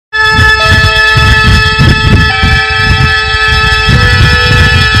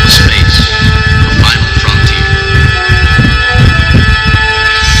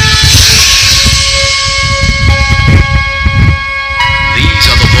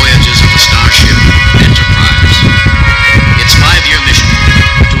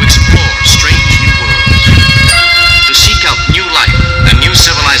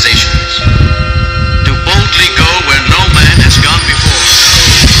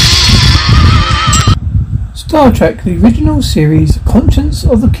Star Trek, the original series, Conscience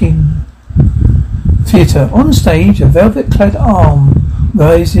of the King. Theatre. On stage, a velvet-clad arm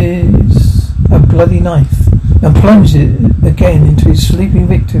raises a bloody knife and plunges it again into his sleeping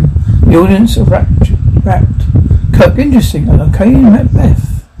victim. The audience are rapt. Kirk, interesting. An Arcadian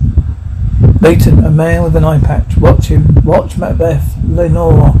Macbeth. Leighton, a man with an eye patch. Watch him. Watch Macbeth.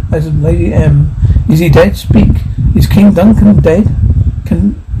 Lenore, as Lady M. Is he dead? Speak. Is King Duncan dead?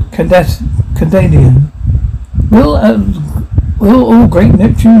 Canadian. Will all great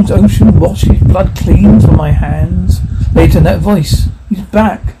Neptune's ocean wash his blood clean from my hands? Later, that voice. He's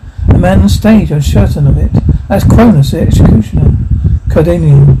back. A man on stage, I'm certain of it. That's Cronus, the executioner.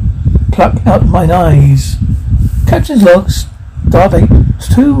 Cardanian. Pluck out mine eyes. Captain's logs. Stardate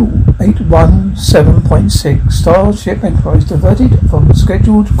 2817.6. Starship Enterprise diverted from the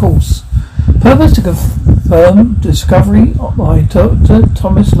scheduled course. Purpose to confirm discovery by Dr.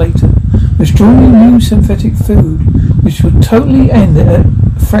 Thomas Leighton. Destroying new synthetic food, which would totally end the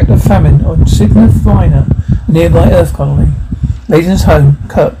threat of famine on Cygnus Minor, a nearby Earth colony. Leighton's home.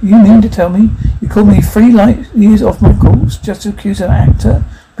 Kirk, you mean to tell me you called me 3 light years off my course just to accuse an actor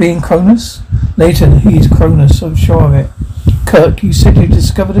being Cronus? Leighton, he's Cronus, I'm sure of it. Kirk, you said you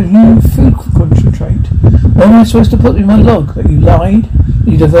discovered a new food concentrate. What am I supposed to put in my log? That you lied?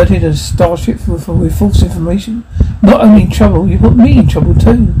 You diverted a starship with false information? Not only in trouble, you put me in trouble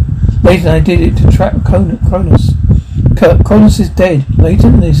too. Leighton, I did it to trap Cronus. Kirk, Cronus is dead.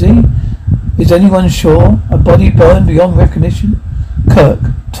 Leighton, is he? Is anyone sure? A body burned beyond recognition? Kirk,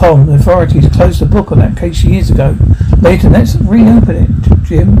 Tom, the authorities closed the book on that case years ago. Leighton, let's reopen it,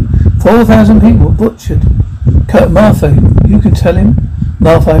 Jim. 4,000 people were butchered. Kirk, Martha, you can tell him?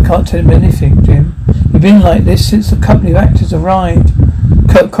 Martha, I can't tell him anything, Jim. You've been like this since the company of actors arrived.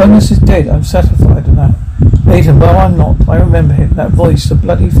 Kirk, Cronus is dead. I'm satisfied of that. Leighton, well, I'm not. I remember him. That voice, the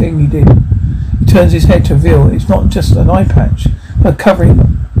bloody thing he did. He turns his head to reveal it's not just an eye patch, but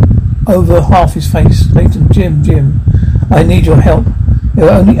covering over half his face. Leighton, Jim, I need your help. There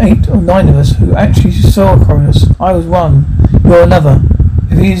were only 8 or 9 of us who actually saw Cronus. I was one. You're another.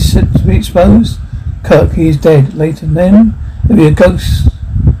 If he is to be exposed, Kirk, he is dead. Leighton, then there'll be a ghost.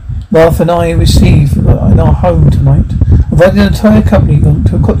 Martha and I receive in our home tonight. I've invited the entire company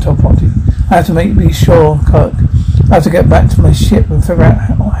to a cocktail party. I have to be sure, Kirk. I have to get back to my ship and figure out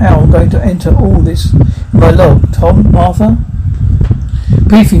how I'm going to enter all this in my log. Tom, Martha?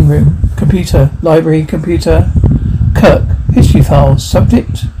 Briefing room. Computer. Library. Computer. Kirk. History files.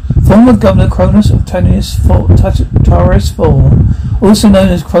 Subject. Former Governor Cronus of Tanis 4, also known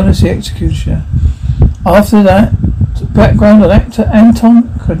as Cronus the Executioner. After that, background on actor Anton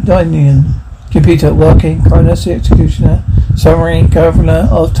Cardanian. Computer working. Cronus the Executioner. Summary. Governor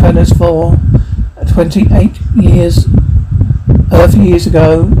of Tanis 4. 28 years. Earth years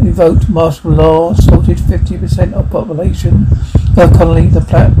ago, invoked martial law, slaughtered 50% of population. Earth colony, the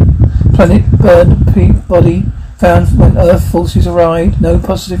planet burned body found when Earth forces arrived. No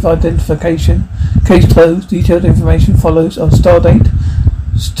positive identification. Case closed. Detailed information follows on Stardate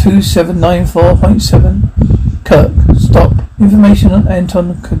 2794.7. Kirk, stop. Information on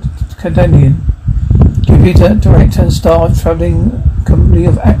Anton Cardanian. Computer, director and star of travelling company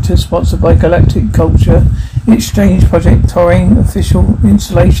of actors sponsored by Galactic Culture Exchange Project, touring official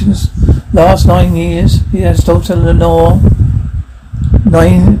installations. Last 9 years. He has daughter Lenore,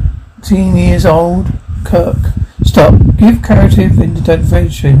 19 years old. Kirk, stop. Give comparative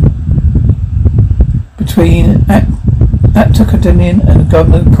intervention between actor Cardanian and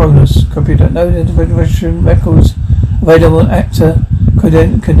Governor Cronus. Computer, no intervention records available. Actor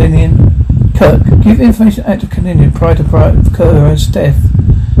Cardanian. Kirk, give information actor Cardanian prior to Cronus' death.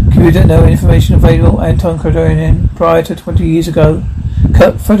 Computer, no information available. Anton Cardanian prior to 20 years ago.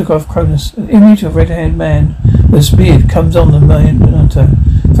 Kirk, photograph Cronus. An image of red-haired man with beard comes on the monitor.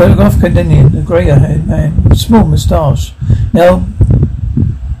 Photograph Cardanian, a grey-haired man with small moustache. Now,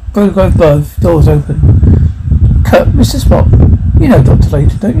 photograph both. Doors open. Kirk, Mr. Spock, you know Dr.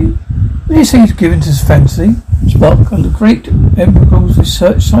 Leighton, don't you? What do you say he's given to his fancy? Spock, a great empirical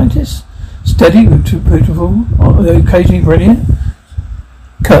research scientist. Steady, beautiful, occasionally brilliant.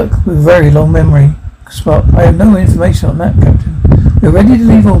 Kirk, with a very long memory. Spock, I have no information on that, Captain. We're ready to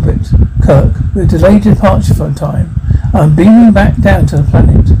leave orbit. Kirk, with delayed departure for a time. I'm beaming back down to the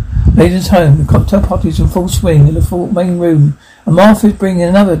planet. Leighton's home. The cocktail party's in full swing in the main room. And Martha's bringing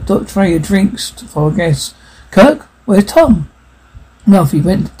another tray of drinks for our guests. Kirk, where's Tom? Martha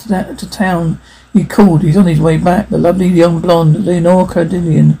went to town. He called. He's on his way back. The lovely young blonde Lenore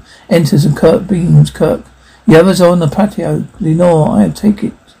Cardanian enters and Kirk beams. Kirk, the others are on the patio. Lenore, I take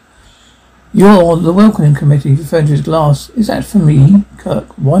it you're the welcoming committee, referring to his glass. Is that for me?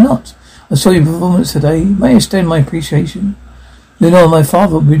 Kirk, why not? I saw your performance today. May I extend my appreciation? Lenore, my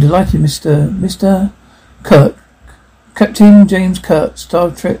father would be delighted, Mr. Kirk. Captain James Kirk,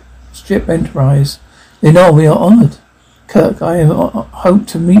 Star Trek Ship Enterprise. Lenore, we are honoured. Kirk, I hope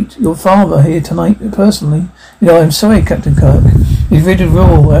to meet your father here tonight personally. I'm sorry, Captain Kirk. He's really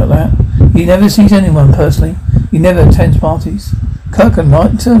raw about that. He never sees anyone personally. He never attends parties. Kirk and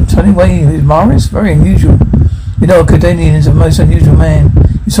Lighter turning away with Morris, very unusual. Cardanian is a most unusual man.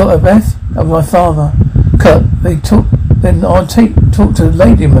 You saw Beth? That was my father. Kirk, then I'll talk to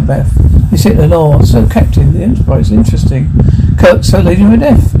Lady Macbeth. They sit Lenore. So, Captain, the Enterprise, interesting. Kirk, so Lady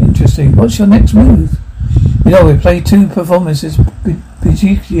Macbeth, interesting. What's your next move? We play 2 performances,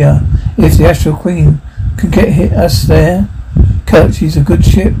 Bejikia, if the Astral Queen could get us there. Kirk, she's a good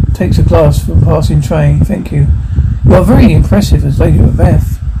ship, takes a glass from passing train, thank you. You're very impressive as Lady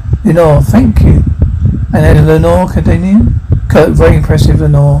Macbeth. Lenore, thank you. And then Lenore, Cardanian? Kirk, very impressive,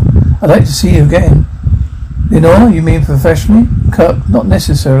 Lenore. I'd like to see you again. Lenore, you mean professionally? Kirk, not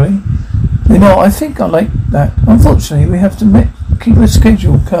necessarily. Lenore, I think I like that. Unfortunately, we have to keep a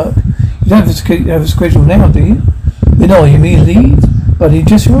schedule, Kirk. You don't have a schedule now, do you? Lenore, you mean leave? But he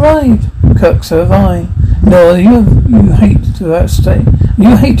just arrived. Kirk, so have I. No, you hate to outstay.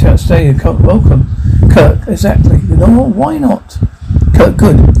 You hate to outstay a welcome. Kirk, exactly. Lenore, why not? Kirk,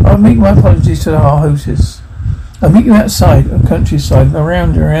 good. I'll make my apologies to our hostess. I'll meet you outside, on countryside,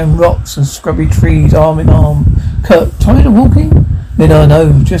 around rocks and scrubby trees, arm in arm. Kirk, tired of walking? Lenore,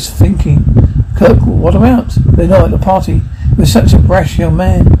 no, just thinking. Kirk, what about? Lenore, at the party. You're such a brash young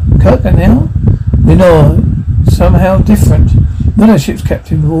man. Kirk, and now? Lenore, somehow different. Not a ship's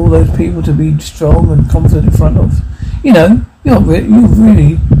captain with all those people to be strong and confident in front of. You're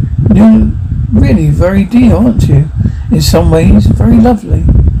really very dear, aren't you? In some ways, very lovely.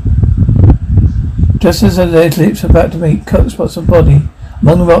 Just as their lips are about to meet, Kirk spots a body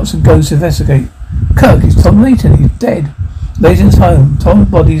among the rocks and goes to investigate. Kirk, it's Tom Layton. He's dead. Layton's home. Tom's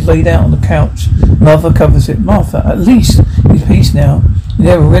body's laid out on the couch. Martha covers it. Martha, at least he's peace now. You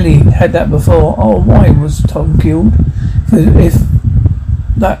never really had that before. Oh, why was Tom killed? If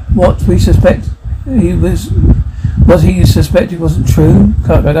that what he suspected wasn't true,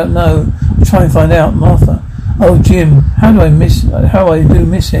 Kirk, I don't know. I'll try and find out. Martha, oh Jim, how I do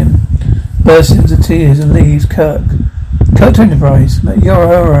miss him. Bursts into tears and leaves. Kirk to Enterprise.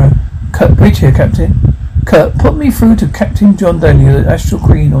 You're Kirk, bridge here, Captain. Kirk, put me through to Captain John Daly at Astral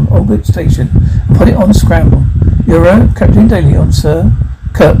Queen on Orbit Station and put it on scramble. You're Captain Daly on, sir.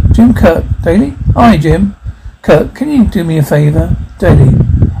 Kirk, Jim Kirk, Daly? Aye, Jim. Kirk, can you do me a favour? Daly,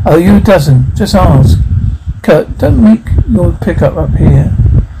 oh, you a dozen. Just ask. Kirk, don't make your pickup up here.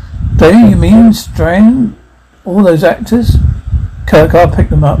 Daly, you mean Strand? All those actors? Kirk, I'll pick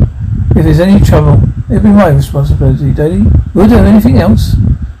them up. If there's any trouble, it'll be my responsibility, Daly. We'll do anything else.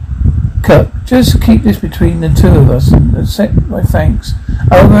 Kirk, just keep this between the 2 of us and accept my thanks.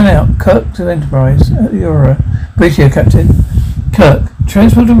 Over and out. Kirk to Enterprise. You're bridge here, Captain. Kirk,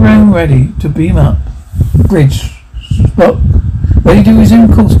 transporter ram ready to beam up. Bridge. Spock, ready to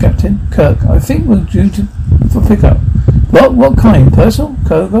resume course, Captain. Kirk, I think we're due for pickup. What kind? Personal?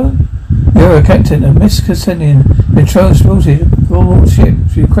 Cargo? You're Captain, and Miss Cassinian. Control spotted aboard ship.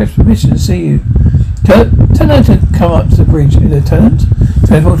 She requests permission to see you. Kirk, tell her to come up to the bridge, Lieutenant.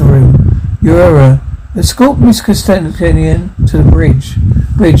 Transporter room. You're escort Miss Cassinian to the bridge.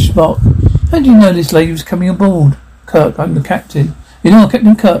 Bridge, Spock. How do you know this lady was coming aboard? Kirk, I'm the captain.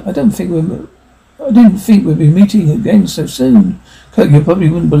 Captain Kirk, I didn't think we'd be meeting again so soon. Kirk, you probably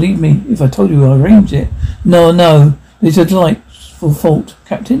wouldn't believe me if I told you I arranged it. No, it's a delightful fault.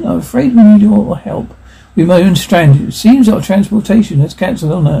 Captain, I'm afraid we need your help. We may have stranded. It seems our transportation has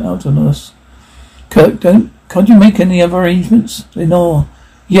cancelled out on us. Kirk, can't you make any other arrangements? Lenore,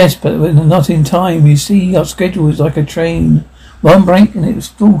 yes, but we're not in time. You see, our schedule is like a train. One break and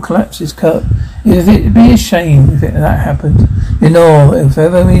it all collapses, Kirk. It'd be a shame if that happened. If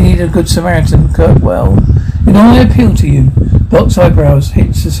ever we need a good Samaritan, Kirk, well, I appeal to you. Box eyebrows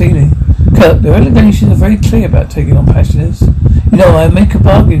hits the ceiling. Kirk, the regulations are very clear about taking on passengers. I make a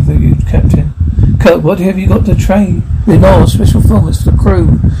bargain for you, Captain. Kirk, what have you got to trade? Special performance for the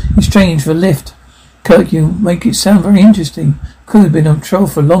crew. Exchange for a lift. Kirk, you make it sound very interesting. Crew have been on patrol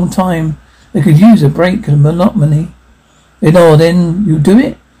for a long time. They could use a break and monotony. Then you do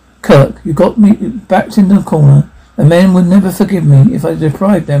it? Kirk, you got me backed in the corner. The men would never forgive me if I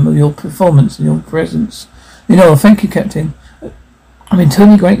deprived them of your performance and your presence. Thank you, Captain. I'm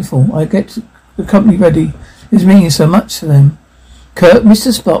eternally grateful. I get the company ready. It's meaning so much to them. Kirk,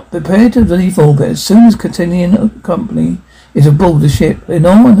 Mr. Spock, prepare to leave orbit as soon as Cardanian company is aboard the ship.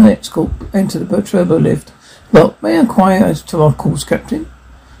 Lenore and her escort enter the turbo lift. Spock, may I inquire as to our course, Captain?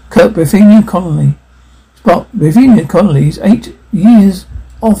 Kirk, Bethany Connolly. Spock, Bethany Connolly's 8 years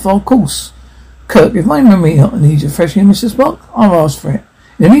off our course. Kirk, if my memory needs refreshing, Mr. Spock, I'll ask for it.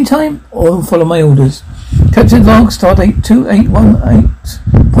 In the meantime, I'll follow my orders. Captain Log, Stardate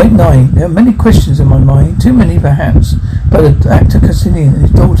 2818.9. There are many questions in my mind, too many perhaps, but the actor Cassinian and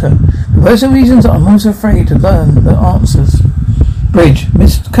his daughter. For personal reasons, I'm also afraid to learn the answers. Bridge,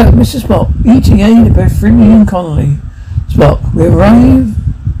 Mr. Spock, ETA to Bethany Connolly. Spock, we arrive.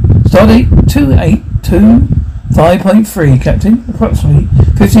 Stardate 2825.3, Captain. Approximately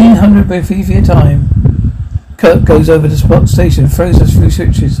 1500 Bethevia time. Kirk goes over to Spock station, throws us through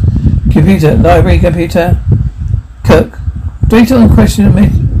switches. Computer, library computer. Kirk, data on question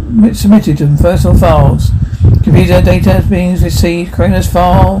submitted to personal files. Computer data being received. Cronus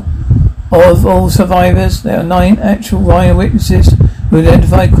file of all survivors. There are 9 actual Ryan witnesses who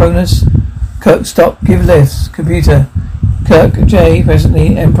identified Cronus. Kirk, stop, give lifts. Computer. Kirk, J,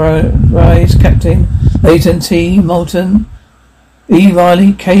 presently Enterprise, Captain. Leighton, T, Moulton. E,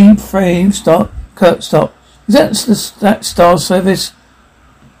 Riley, K, Frame, stop. Kirk, stop. Is that Star Service?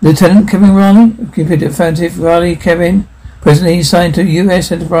 Lieutenant Kevin Riley? Computer affirmative. Riley, Kevin. Presently assigned to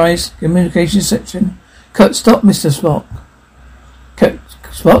U.S. Enterprise Communications Section. Kirk, stop, Mr. Spock.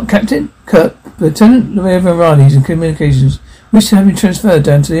 Spock, Captain? Kirk, Lieutenant Kevin Riley's in Communications. Wish to have been transferred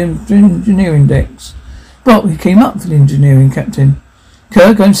down to the engineering decks. Spock, he came up for the engineering, Captain.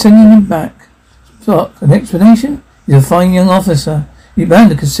 Kirk, I'm sending him back. Spock, an explanation? He's a fine young officer. You're bound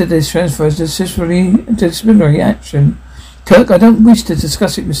to consider this transfer as disciplinary action. Kirk, I don't wish to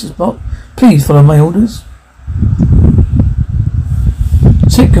discuss it, Mrs. Spock. Please follow my orders.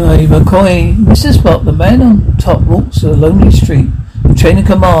 Sick guy, McCoy. Mr. Spock, the man on top walks a lonely street. The chain of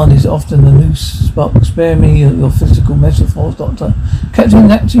command is often the noose. Spock, spare me your physical metaphors, Doctor.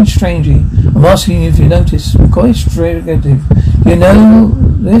 Captain acting strangely. I'm asking you if you notice. McCoy, straight negative. You know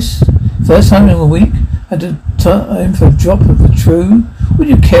this? First time in a week. Had a time for a drop of the true. Would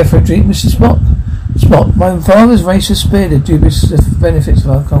you care for a drink, Mr. Spock? Spock, my father's race was spared the dubious benefits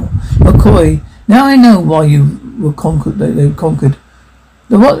of alcohol. McCoy, now I know why you were conquered. They were conquered.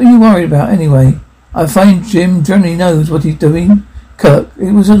 Then what are you worried about anyway? I find Jim generally knows what he's doing. Kirk,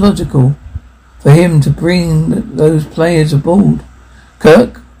 it was illogical for him to bring those players aboard.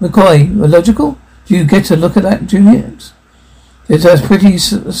 Kirk, McCoy, illogical? Do you get a look at that, Juliet? It's a pretty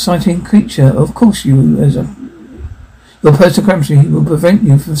exciting creature. Of course your persecution will prevent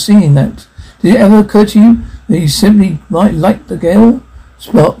you from seeing that. Did it ever occur to you that you simply might like the girl?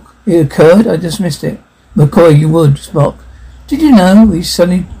 Spock, it occurred, I dismissed it. McCoy, you would, Spock. Did you know we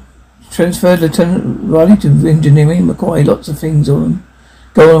suddenly transferred Lieutenant Riley to engineering? McCoy, lots of things on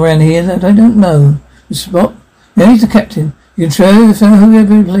going around here that I don't know. Mr. Spock, now he's the captain. You can transfer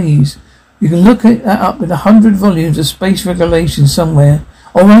whoever you please. You can look that up in 100 volumes of space regulations somewhere.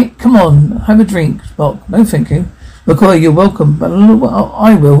 All right, come on, have a drink, Spock. No thank you. McCoy, you're welcome, but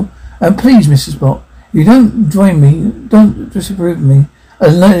I will. And please, Mrs. Spock, if you don't join me, don't disapprove of me.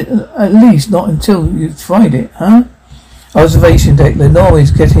 At least not until you've tried it, huh? Observation deck. Lenore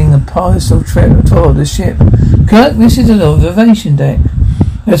is getting a parcel tour of the ship. Kirk, this is an observation deck.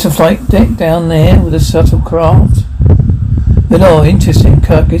 There's a flight deck down there with a subtle craft. Lenore, interesting.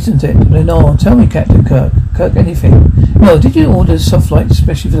 Kirk, isn't it? Lenore, tell me, Captain Kirk. Kirk, anything? No, did you order soft lights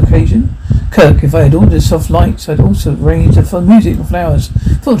especially for the occasion? Kirk, if I had ordered soft lights, I'd also arranged for music and flowers.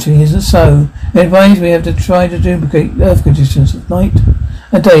 Fortunately, it isn't so. Advise we have to try to duplicate Earth conditions of night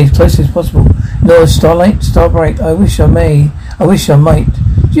and day as close as possible. No, starlight, starbright. I wish I might. Do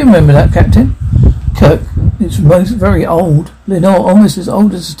you remember that, Captain? Kirk, it's very old. Lenore, almost as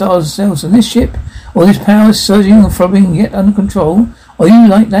old as the stars themselves. And this ship, all this power surging and throbbing, yet under control. Are you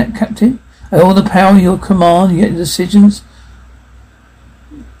like that, Captain? And all the power at your command, yet the decisions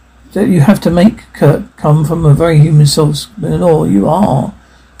that you have to make, Kirk, come from a very human source. Lenore, you are.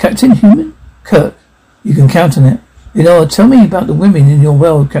 Captain, human? Kirk, you can count on it. Lenore, tell me about the women in your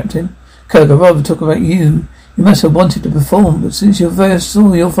world, Captain. Kirk, I'd rather talk about you. You must have wanted to perform, but since you first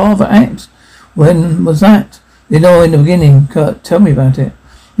saw your father act, when was that? Lenore, in the beginning. Kirk, tell me about it.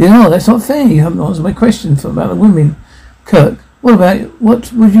 Lenore, that's not fair. You haven't answered my question about the women. Kirk, what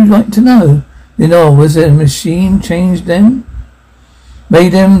would you like to know? Lenore, was there a machine changed then?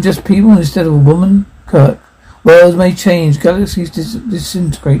 Made them just people instead of a woman? Kirk, worlds may change, galaxies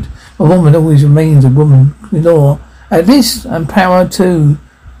disintegrate. A woman always remains a woman. Lenore, at this and power too.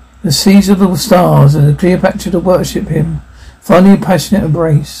 The seas of the stars and the Cleopatra to worship him. Finally a passionate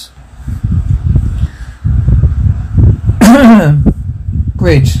embrace.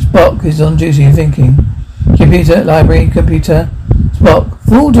 Bridge. Spock is on duty thinking. Computer, library, computer. Spock.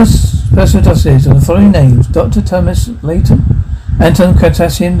 For all personal dossiers on the following names. Dr. Thomas Leighton, Anton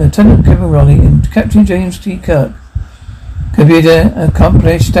Cardassian, Lieutenant Kevin Raleigh, and Captain James T. Kirk. Computer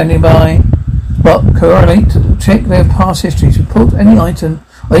accomplished, standing by. Spock, correlate, check their past histories, report any item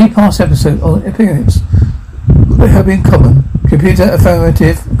or any past episode or appearance they have in common. Computer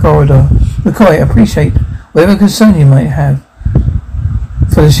affirmative, corridor. McCoy, appreciate whatever concern you might have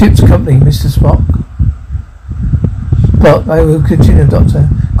for the ship's company, Mr. Spock. Spock, I will continue, Doctor.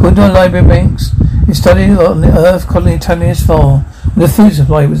 According to our library banks, it studied on the Earth colony Tanius 4, when the food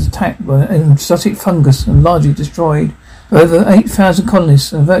supply was attacked by an exotic fungus and largely destroyed. Over 8,000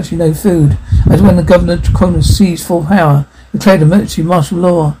 colonists and virtually no food, as when the Governor Cronus seized full power, declared emergency martial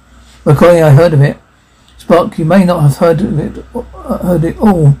law. McCoy, I heard of it. Spock, you may not have heard it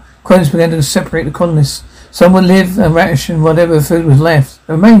all. Cronus began to separate the colonists. Some would live and ration whatever food was left.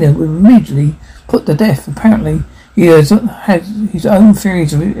 The remainder were immediately put to death. Apparently, he had his own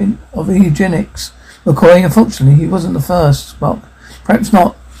theories of eugenics. McCoy, unfortunately, he wasn't the first. Spock, perhaps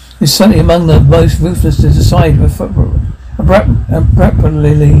not. He's certainly among the most ruthless to decide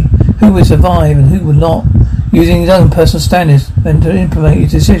abruptly who would survive and who would not, using his own personal standards, then to implement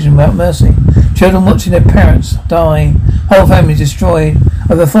his decision without mercy. Children watching their parents die, whole families destroyed,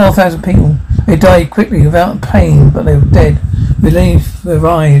 over 4,000 people. They died quickly without pain, but they were dead. Relief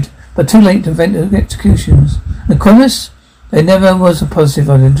arrived, but too late to prevent executions. And Cronus? There never was a positive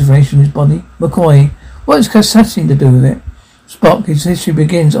identification of his body. McCoy, what has Cardassian to do with it? Spock, his history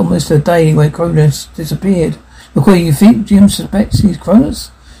begins almost the day when Cronus disappeared. McCoy, you think Jim suspects he's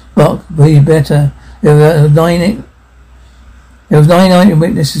Cronus? Spock, be better. There were nine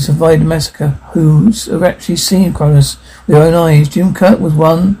eyewitnesses who survived the massacre who have actually seen Cronus with their own eyes. Jim Kirk was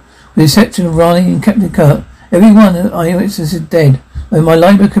one, with the exception of Raleigh and Captain Kirk. Every one of the eyewitnesses is dead. When my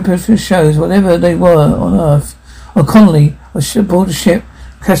library computer shows whatever they were on Earth, or colony, or aboard a ship,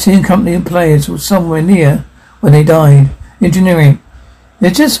 Cassian company and players were somewhere near when they died. Engineering.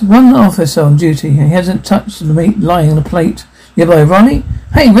 There's just one officer on duty, and he hasn't touched the meat lying on a plate nearby. Ronnie?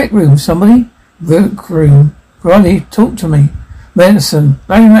 Hey, rec room, somebody. Rec room. Ronnie, talk to me. Madison.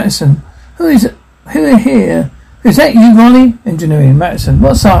 Larry Madison. Who is it? Who are here? Is that you, Ronnie? Engineering. Madison.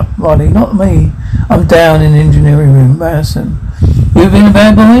 What's up, Ronnie? Not me. I'm down in the engineering room. Madison. You've been a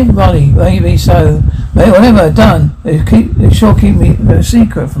bad boy? Ronnie. Maybe so. Mate, whatever I've done, they sure keep me a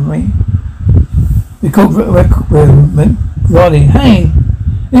secret from me. We called rec room. Ronnie. Hey.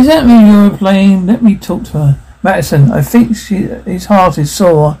 Is that me you're playing? Let me talk to her. Madison, I think his heart is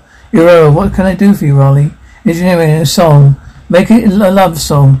sore. You're what can I do for you, Raleigh? Engineering a song. Make it a love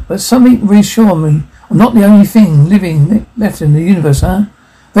song. But something reassure me. I'm not the only thing living left in the universe, huh?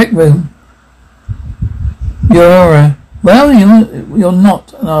 Rec room. You're well, you're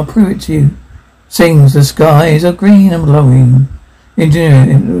not, and I'll prove it to you. Sings, the skies are green and glowing.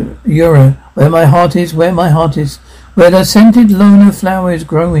 Engineering, Euro, where my heart is, where the scented loner flower is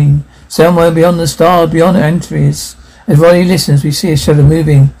growing, somewhere beyond the stars, beyond entries. As Ronnie listens, we see a shadow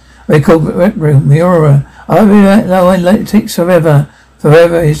moving. They call rec room, Miura. I'll be right now, it takes forever.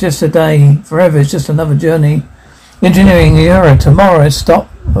 Forever is just a day. Forever is just another journey. Engineering, Miura, tomorrow, stop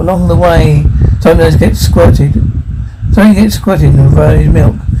along the way. Something gets squirted in Ronnie's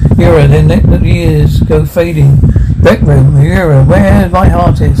milk. Miura, then the years go fading. Rec room, Miura, where my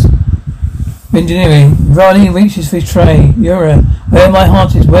heart is. Engineering. Ronnie reaches for his tray. Yura. Where my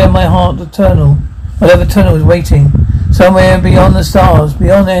heart is, where my heart eternal. Another tunnel is waiting. Somewhere beyond the stars,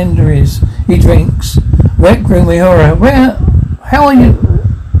 beyond the endries. He drinks. Rec room, Yura. How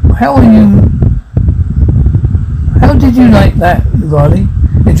did you like that, Riley?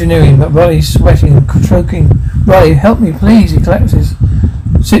 Engineering, but Riley's sweating and choking. Riley, help me, please. He collapses.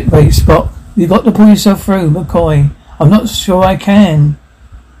 Sick bay, Spock. You got to pull yourself through, McCoy. I'm not sure I can.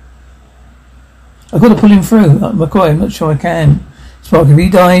 I've got to pull him through. McCoy, I'm not sure I can. Spock, if he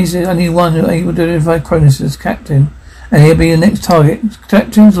dies, there's only one who able to identify Cronus as captain. And he'll be the next target.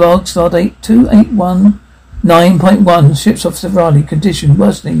 Captain's log, stardate 2819.1. Ship's officer Riley. Condition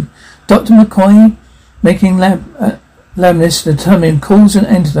worsening. Dr. McCoy making lab lists to determine cause and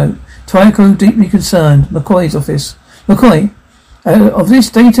antidote. Tycho deeply concerned. McCoy's office. McCoy, of this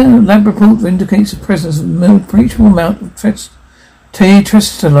data, lab report indicates the presence of an appreciable amount of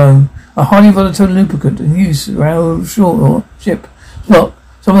testosterone, a highly volatile lubricant in use around shore or ship. Look,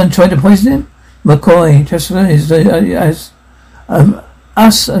 someone tried to poison him? McCoy, testosterone is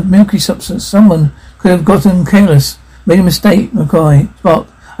a milky substance. Someone could have gotten careless, made a mistake, McCoy. Spock,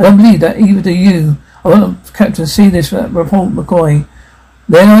 I don't believe that either do you. I want the captain to see this report, McCoy.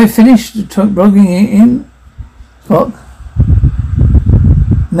 Then I finished blogging it in. Spock.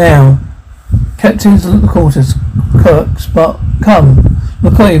 Now, captain's quarters. Kirk, Spock, come.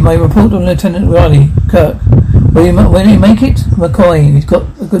 McCoy, my report on Lieutenant Riley. Kirk, Will he make it? McCoy, he's got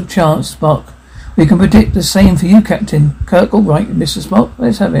a good chance, Spock. We can predict the same for you, Captain. Kirk, all right, Mr. Spock.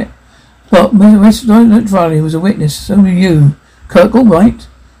 Let's have it. Spock, Mr. Riley was a witness. So were you. Kirk, all right.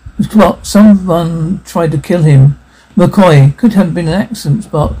 Spock, someone tried to kill him. McCoy, could have been an accident,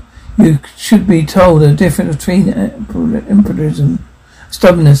 Spock. You should be told the difference between impotence and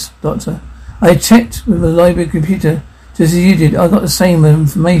stubbornness, Doctor. I checked with the library computer just as you did. I got the same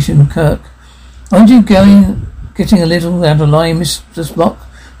information, Kirk. Aren't you getting a little out of line, Mr. Spock?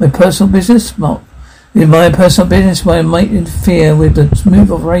 My personal business, Spock. In my personal business, I might interfere with the smooth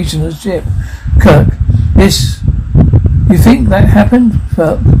operation of the ship. Kirk, yes. You think that happened?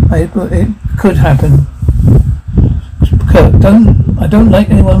 Kirk, it could happen. Kirk, I don't like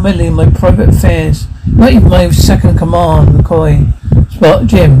anyone meddling in my private affairs. Not even my second command, McCoy. Spock,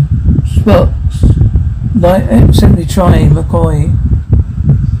 Jim. Spock. Simply trying, McCoy.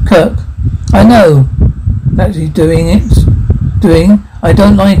 Kirk, I know that he's doing. I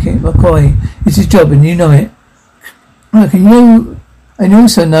don't like it, McCoy. It's his job and you know it. Look, and you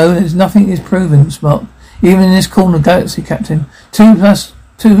also know that nothing is proven, Spock. Even in this corner of the galaxy, Captain. 2 +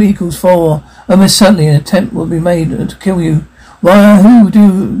 2 = 4. Almost certainly an attempt will be made to kill you. Why, who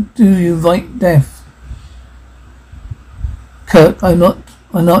do you write death? Kirk, I'm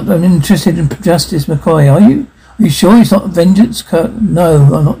interested in justice, McCoy. Are you? Are you sure it's not vengeance, Kirk?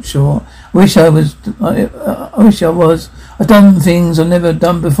 No, I'm not sure. I wish I was. I've done things I've never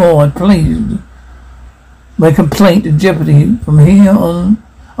done before. I plead my complaint in jeopardy. From here on,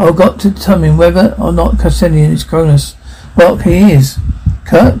 I've got to determine whether or not Cassinian is Cronus. Well, he is.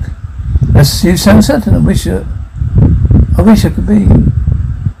 Kirk? You sound certain. I wish I could be.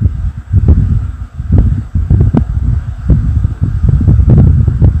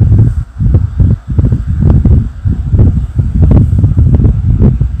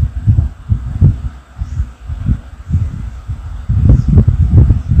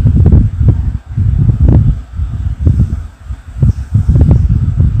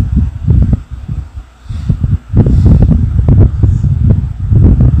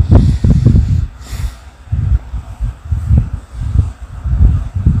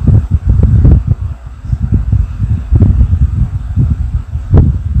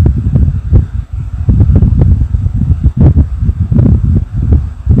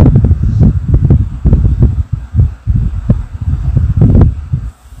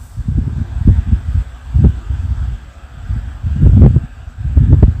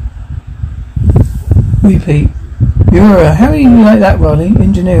 Repeat. How are you like that, Riley?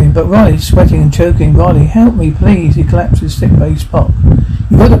 Engineering. But Riley's sweating and choking. Riley, help me, please. He collapses, sick bay. Spock.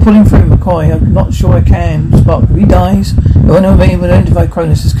 You've got to pull him through, McCoy. I'm not sure I can. Spock. If he dies, I won't be able to identify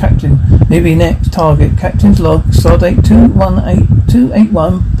Cronus as captain. Maybe next target. Captain's log. Stardate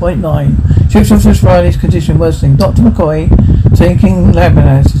 281.9. Ship's officer Riley's condition worsening. Dr. McCoy taking lab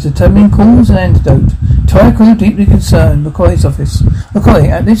analysis, determining cause and antidote. Entire crew deeply concerned. McCoy's office. McCoy,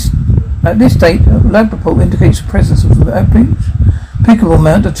 at this date, a lab report indicates the presence of an applicable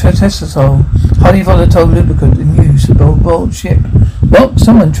amount of testosterone, highly volatile lubricant in use aboard ship. What?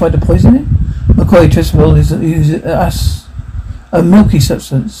 Someone tried to poison it? McCoy, testosterone is a milky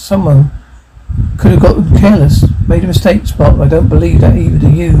substance. Someone could have got careless, made a mistake, Spock. I don't believe that either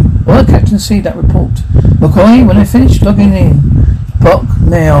do you. Well, Captain, see that report. McCoy, when I finish logging in. Spock,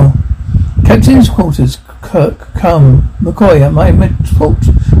 now. Captain's quarters. Kirk, come. McCoy, am I mid-fault?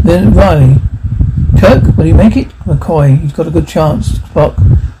 Then Riley. Kirk, will you make it? McCoy, he's got a good chance. Spock,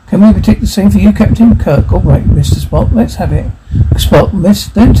 can we predict the same for you, Captain? Kirk, all right, Mr. Spock, let's have it. Spock,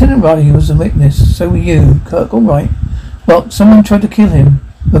 Lieutenant Riley was a witness. So were you. Kirk, all right. Spock, someone tried to kill him.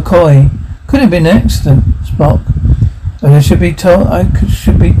 McCoy, could have been an accident. Spock, and I should be told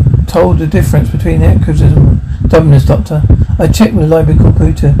the difference between criticism and stubbornness, Doctor. I checked with the library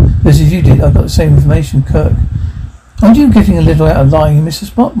computer just as you did. I got the same information. Kirk, aren't you getting a little out of line, Mr.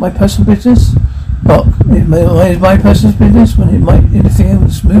 Spock? My personal business? Spock, it is my personal business when it might interfere with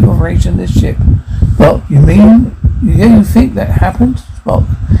the smooth operation of this ship. Spock, you think that happened? Spock,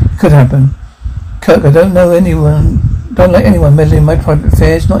 it could happen. Kirk, I don't like anyone meddling in my private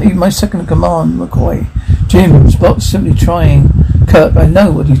affairs, not even my second in command, McCoy. Jim, Spock's simply trying. Kirk, I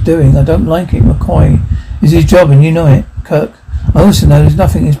know what he's doing. I don't like it, McCoy. It's his job and you know it. Kirk, I also know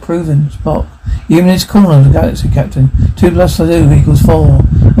nothing is proven, Spock. Even in this corner of the galaxy, Captain. 2 + 2 = 4.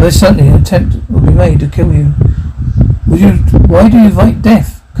 And there's certainly an attempt will be made to kill you. Why do you write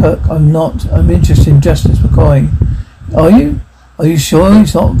death? Kirk, I'm not. I'm interested in justice, McCoy. Are you? Are you sure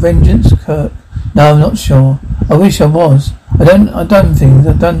it's not vengeance, Kirk? No, I'm not sure. I wish I was. I've done things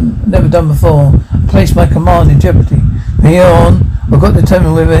I've never done before. I placed my command in jeopardy. From here on, I've got to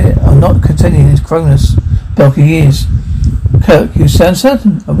determine whether I'm not continuing as Cronus. Spock, he is. Kirk, you sound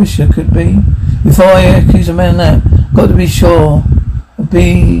certain? I wish I could be. Before I accuse a man of that, got to be sure.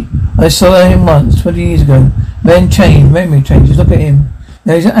 I saw him once, 20 years ago. Man changed, memory changes. Look at him.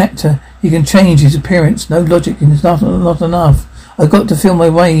 Now he's an actor. He can change his appearance. No logic, and it's not enough. I've got to feel my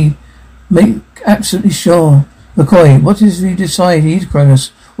way. Make absolutely sure. McCoy, what is you decide he's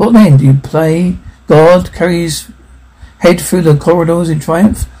Cronus? What then? Do you play God, carry his head through the corridors in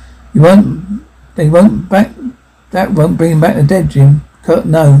triumph? They won't back. That won't bring back the dead, Jim. Kirk,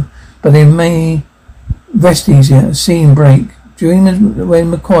 no. But they may rest easier. A scene break.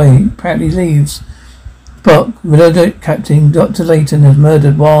 When McCoy apparently leaves. Spock, Reloaded Captain Dr. Layton is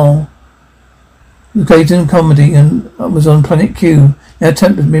murdered while the Clayton comedy was on Planet Q. Now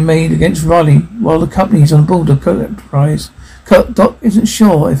attempt has been made against Riley while the company is on board the Kirk Enterprise. Doc isn't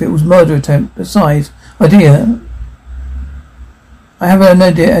sure if it was murder attempt. Besides, I have an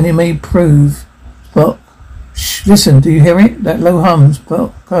idea, and it may prove. Spock, shh, listen, do you hear it? That low hum,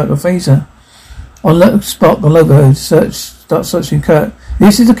 Spock, Kirk, or phaser. On Spock, on overload, start searching Kirk.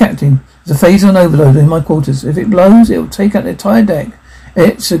 This is the captain. There's a phaser on overload in my quarters. If it blows, it will take out the entire deck.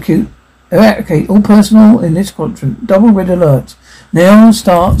 Eradicate all personnel in this quadrant. Double red alert. Now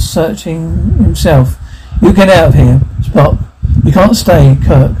start searching himself. You get out of here, Spock. You can't stay,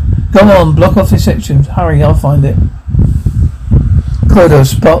 Kirk. Go on, block off this section. Hurry, I'll find it. Corridor,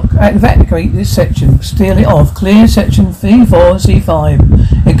 Spock. Evacuate this section. Steal it off. Clear section C4 and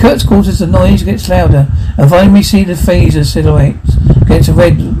C5. In Kirk's quarters, the noise gets louder, and finally see the phaser silhouette against a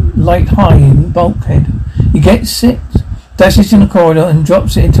red light high in the bulkhead. He gets it, dashes in the corridor, and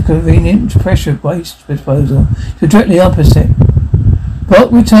drops it into convenient pressure waste disposal to directly opposite.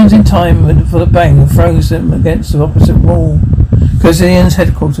 Spock returns in time for the bang and throws them against the opposite wall. Cosinian's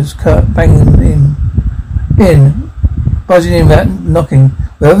headquarters. Kirk banging in, buzzing in without knocking.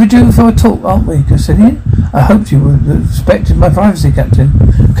 We're overdue for a talk, aren't we, Cosinian? I hoped you would have respected my privacy, Captain.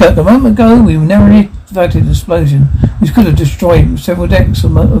 Kirk, a moment ago we narrowly averted an explosion which could have destroyed several decks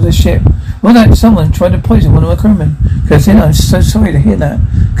of the ship. Well, that someone tried to poison one of my crewmen. Cosinian, I'm so sorry to hear that.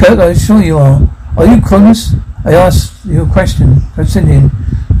 Kirk, I'm sure you are. Are you Cronus? I asked you a question, Cosinian.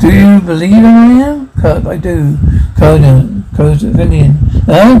 Do you believe I am? Kirk, I do. Cosinian.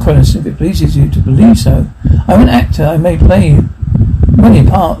 I am Cronus, if it pleases you to believe so. I'm an actor. I may play many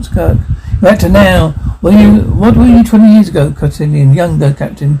parts, Kirk. You're actor now. What were you 20 years ago, Cosinian? Younger,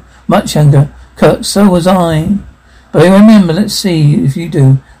 Captain. Much younger. Kirk, so was I. But I remember, let's see if you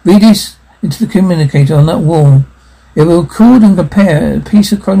do. Read this into the communicator on that wall. It will record and compare a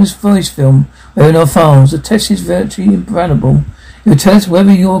piece of Cronus voice film in our files. The test is virtually invaluable. It will tell us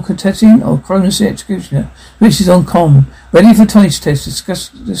whether you're contesting or Cronus executioner. Which is on com. Ready for voice test.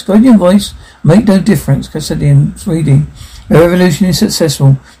 Disclose your voice. Make no difference. Cosinian, reading. The revolution is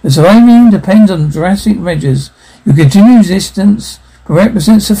successful. The surviving depends on drastic measures. Your continued resistance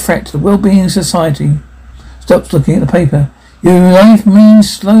represents a threat to the well-being of society. Stops looking at the paper. Your life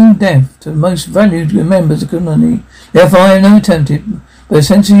means slow death to the most valued members of the community. Therefore, I have no attempted, but I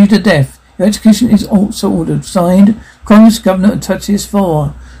sentence you to death. Your execution is also ordered. Signed, Cronus, Governor of Tutsius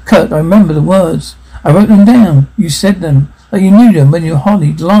 4. Kirk, I remember the words. I wrote them down. You said them. Like you knew them when you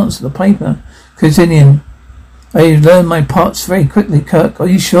hardly glanced at the paper. Cosinian, I learned my parts very quickly, Kirk. Are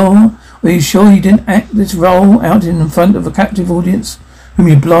you sure? Are you sure you didn't act this role out in front of a captive audience whom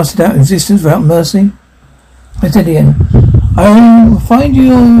you blasted out of existence without mercy? Cosinian, I find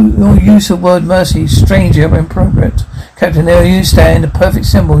your use of word mercy strangely inappropriate. Captain, there you stand, a perfect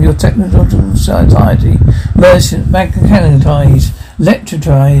symbol of your technological society. Mechanized,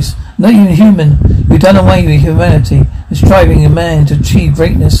 electricized, not even human. You've done away with humanity and striving a man to achieve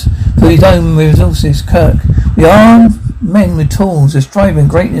greatness for his own resources. Kirk, we are men with tools. The striving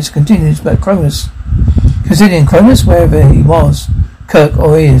greatness continues, but Cronus. Cosinian, Cronus, wherever he was. Kirk,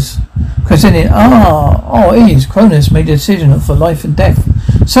 or is. Cosinian, is. Cronus made a decision for life and death.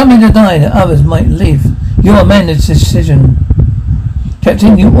 Some may deny that others might live. You are man of decision.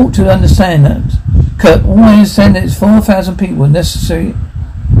 Captain, you ought to understand that. Kirk, all I understand that it's 4,000 people necessary.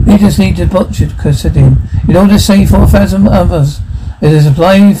 Leaders need to butcher Cosinian. In order to save 4,000 others. If the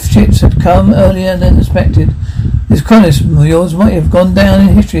supply of ships had come earlier than expected, this Cronus of yours might have gone down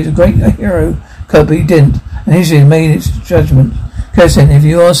in history as a great hero. Kirk, but he didn't. And history made its judgment. Cosinian, if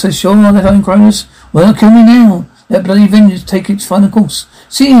you are so sure that I'm Cronus, why not kill me now? Let bloody vengeance take its final course.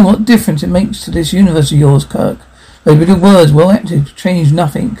 Seeing what difference it makes to this universe of yours, Kirk. Those little words, well acted, change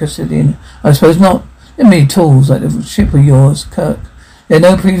nothing, Cosinian. I suppose not. There may be tools like the ship of yours, Kirk. There are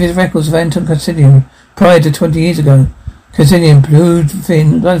no previous records of Anton Cosinian prior to 20 years ago. Cosinian,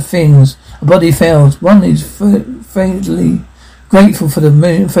 blood fins, a body fails. One is fatally Grateful for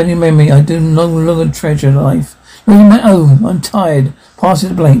any memory I do no longer treasure life. Not my own. I'm tired. Pass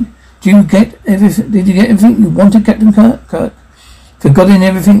it blank. Did you get everything you wanted, Captain Kirk? If you'd gotten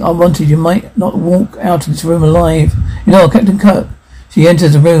everything I wanted, you might not walk out of this room alive. Captain Kirk. She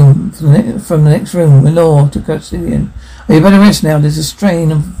enters the room from the next room. Lenore to Cassidian. Oh, you better rest now. There's a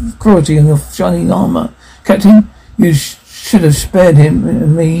strain of cruelty on your shining armor. Captain, you should have spared him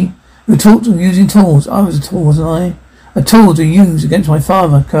and me. You talked of using tools. I was a tool, wasn't I? A tool to use against my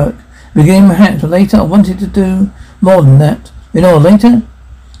father, Kirk. Beginning perhaps, but later I wanted to do more than that. Later?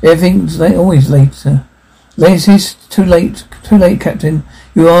 Everything's always later. Latest, too late, Captain.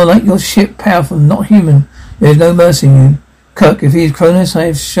 You are like your ship, powerful, not human. There is no mercy in you. Kirk, if he is Cronus, I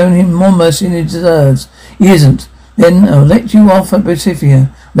have shown him more mercy than he deserves. He isn't. Then I'll let you off at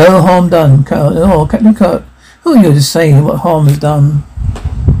Pacifica. No harm done. Captain Kirk, who are you to say what harm is done?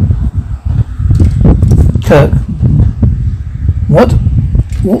 Kirk. What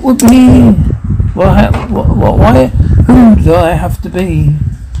would be? Why? Who do I have to be?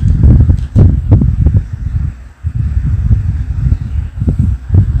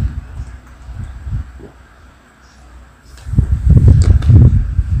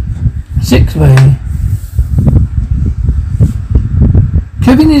 Sick bay.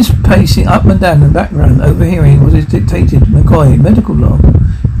 Kevin is pacing up and down in the background, overhearing what is dictated. McCoy, medical log.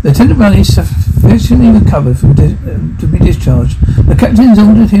 Lieutenant Riley is sufficiently recovered to be discharged. The captain's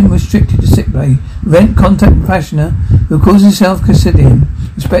ordered him restricted to sick bay. Prevent contact with Passioner, who calls himself Cassidian,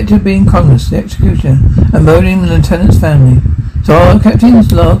 suspected of being Cronus, the executioner, and murdering the lieutenant's family. So our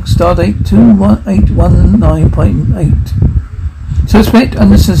captain's log, stardate 21819.8. Suspect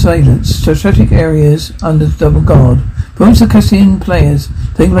under surveillance. Strategic areas under double guard. Performance of Cassidian players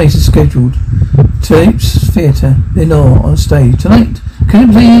taking place as scheduled. Tapes Theatre, Lenore on stage. Tonight,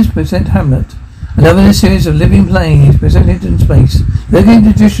 current players present Hamlet. Another in a series of living plays presented in space. Dedicated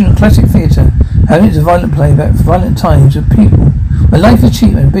to traditional classic theatre. Hamlet is a violent play about violent times of people. When life is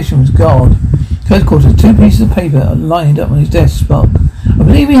cheap and ambition was God. Third quarter, 2 pieces of paper are lined up on his desk, Spock. I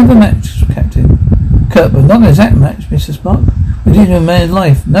believe we have a match, Captain. Kirk, but not an exact match, Mr. Spock. We're dealing with a man's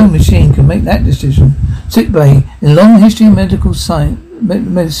life. No machine can make that decision. Sick bay. In a long history of medical science,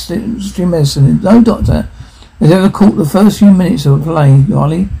 medicine, no doctor has ever caught the first few minutes of a play,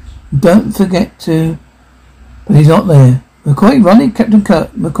 Riley. Don't forget to... But he's not there. McCoy, Riley, Captain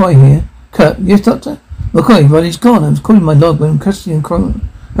Kirk, McCoy here. Kirk, yes, Doctor? McCoy, Riley's gone. I was calling my log when Christian and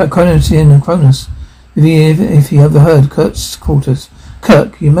Cronus and Cronus. If he overheard Kirk's quarters.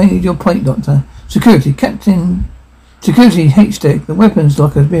 Kirk, you made your point, Doctor. Security, Captain... Security, H-Deck. The weapons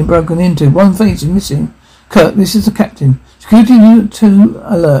locker has been broken into. One face is missing. Kirk, this is the captain. Security Unit 2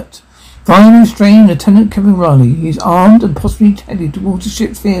 alert. Find and restrain Lieutenant Kevin Riley. He is armed and possibly headed towards the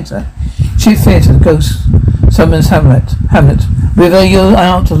ship theatre. Ship theatre, Ghost summons Hamlet. Whether you're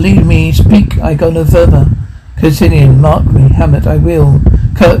out to lead me, speak, I go no further. Cassidian, mark me. Hamlet, I will.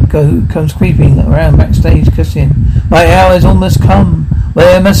 Kirk comes creeping around backstage. Cassidian, my hour has almost come.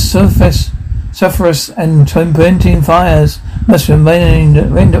 Where I must sufferous and preventing fires must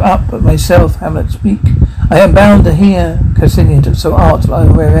render up but myself. Hamlet, speak. I am bound to hear. Cassidian, so art by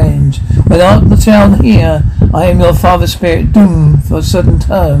revenge. When art shall hear, I am your father's spirit, doomed for a sudden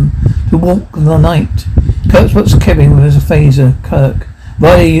term to walk the night. Kirk spots Kevin with a phaser. Kirk,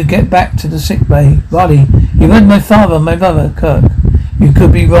 Riley, you get back to the sick bay. Riley, you murdered my father, my brother. Kirk, you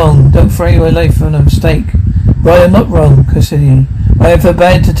could be wrong. Don't throw your life for a mistake. Riley, I'm not wrong. Cassidian, I have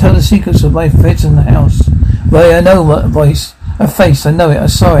forbade to tell the secrets of my fits in the house. Riley, I know what voice, a face, I know it, I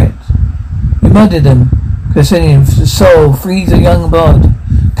saw it. You murdered him. Cassidian, the soul frees the young blood.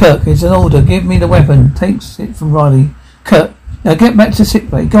 Kirk, it's an order. Give me the weapon. Takes it from Riley. Kirk, now get back to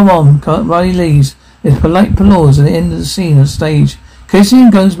sickbay. Go on. Kirk, Riley leaves. There's polite applause at the end of the scene on stage.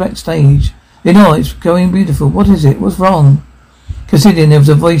 Cassidian goes backstage. It's going beautiful. What is it? What's wrong? Cassidian, there was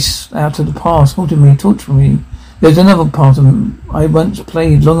a voice out of the past haunting me, torturing me. There's another part of him I once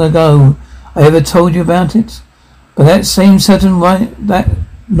played long ago. I ever told you about it? But that same certain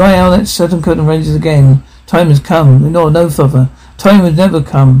that certain curtain raises again. Time has come. No further. Time has never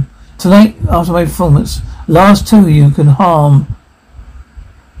come. Tonight, after my performance, last two who can harm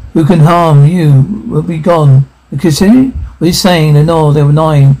you will be gone. Cassidian, what are you saying? No, there were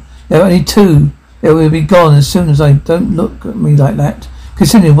 9. There were only 2. They will be gone as soon as I don't look at me like that.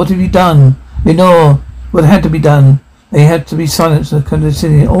 Cassidian, what have you done? What had to be done? They had to be silenced.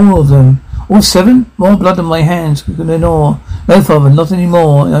 Cassidian, all of them. All 7? More blood on my hands. No, father, not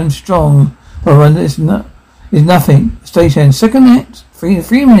anymore. I'm strong. Father, it's nothing. Station. Second act.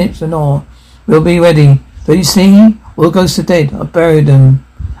 3 minutes. Lenore. We'll be ready. Don't you see? All ghosts are dead. I buried them.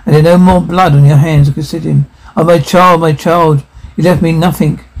 And there's no more blood on your hands. Cassidian. Oh, my child. You left me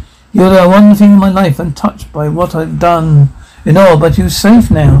nothing. You're the one thing in my life untouched by what I've done. But you're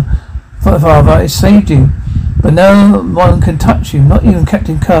safe now. Father, I saved you. But no one can touch you, not even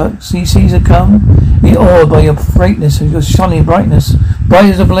Captain Kirk. See Caesar come? Be awed by your greatness and your shining brightness. Bright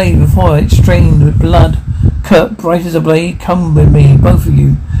as a blade before it strained with blood. Kirk, bright as a blade, come with me, both of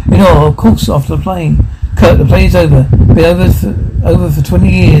you. Of course, after the play. Kirk, the play is over. Been over for 20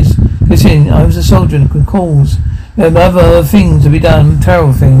 years. Listen, I was a soldier and could cause. There are other things to be done,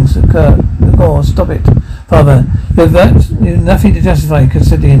 terrible things. Kirk, stop it. Father, you have nothing to justify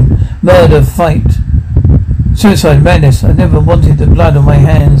Cassidian. Murder, fight. Suicide, madness. I never wanted the blood on my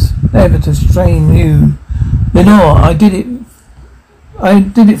hands. Never to strain you. Lenore, I did it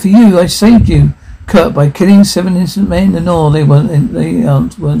for you. I saved you. Kirk, by killing 7 innocent men. Lenore, they weren't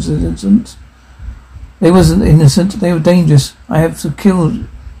innocent. They wasn't innocent. They were dangerous. I would have killed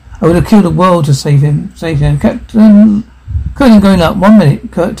the world to save him. Captain, Curtain going up. 1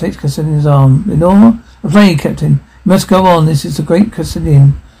 minute. Kirk takes Cassidian's arm. Lenore, the play, Captain. You must go on. This is the great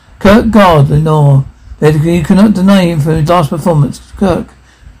Cassidian. Kirk, guard, Lenore. You cannot deny him for his last performance. Kirk.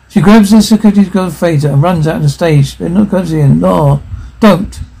 She grabs the security guard phaser and runs out on the stage. Lenore goes in. Lenore,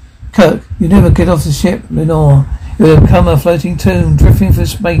 don't. Kirk, you never get off the ship, Lenore. You will become a floating tomb, drifting through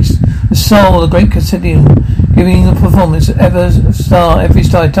space. The soul of the great Cassidian, giving the performance every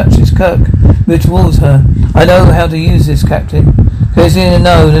star touches. Kirk, move towards her. I know how to use this, Captain. Cassidian,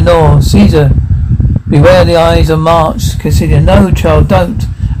 no, Lenore. Caesar, beware the eyes of March. Cassidian, no, child, don't.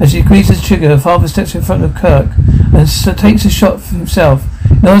 As she squeezes the trigger, her father steps in front of Kirk and takes a shot for himself.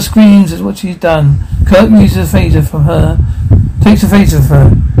 No one screams at what she's done. Kirk uses a phaser from her, takes a phaser from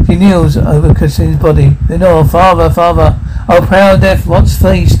her. She kneels over Cassidian's body. Lenore, father, oh proud death, what's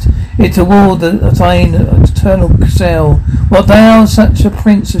faced? It toward the thine eternal cell. What thou, such a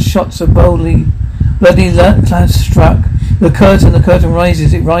prince of shots so boldly, bloody class struck. The curtain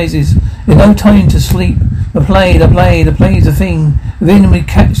rises, it rises. In no time to sleep. The play is a thing. Within we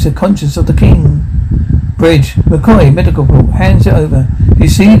catch the conscience of the king. Bridge. McCoy, medical report, hands it over. You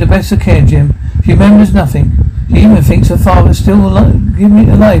see the best of care, Jim. She remembers nothing. She even thinks her father's still alive,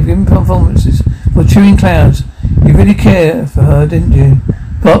 giving performances for chewing clouds. You really care for her, didn't you?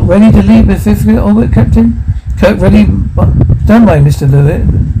 But ready to leave the fifth orbit, Captain? Kirk, ready? Stand by, Mr.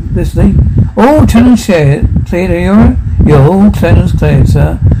 Leslie. All channels cleared, Aurora? All channels cleared,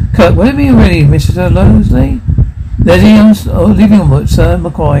 sir. Kirk, whenever you're ready, Mr. Leslie. Leaving onward, sir.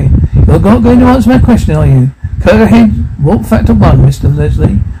 McCoy. You're not going to answer my question, are you? Kirk, ahead. Warp factor 1, Mr.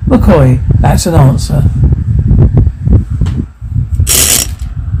 Leslie. McCoy, that's an answer.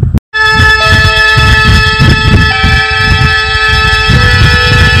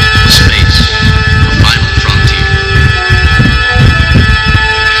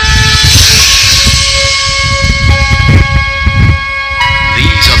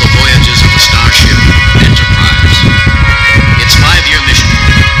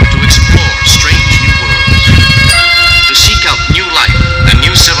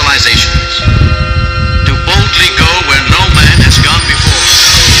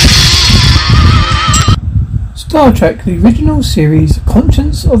 Star Trek, the original series,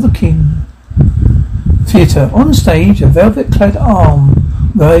 Conscience of the King. Theatre. On stage, a velvet-clad arm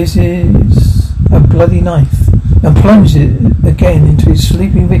raises a bloody knife and plunges it again into his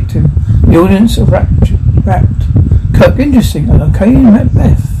sleeping victim. The audience are rapt. Kirk, interesting. An arcane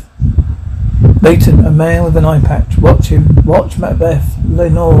Macbeth. Leighton, a man with an eye patch. Watch him. Watch Macbeth.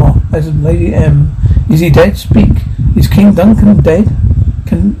 Lenore, as Lady M. Is he dead? Speak. Is King Duncan dead?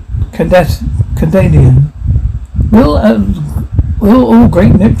 Canadian. Will all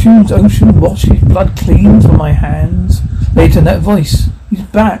great Neptune's ocean wash his blood clean from my hands? Later, that voice. He's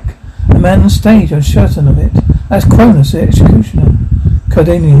back. A man on stage, I'm certain of it. That's Cronus, the executioner.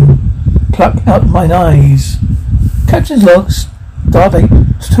 Cardanian. Pluck out mine eyes. Captain's logs. Stardate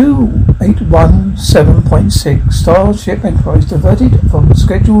 2817.6. Starship Enterprise diverted from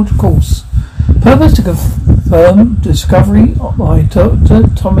scheduled course. Purpose to confirm discovery by Dr.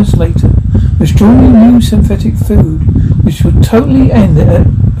 Thomas Layton. Destroying new synthetic food, which would totally end the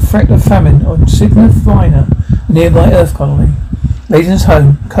threat of famine on Cygnus Minor, a nearby Earth colony. Layton's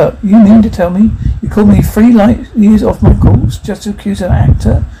home. Kirk, you mean to tell me you called me 3 light years off my course just to accuse an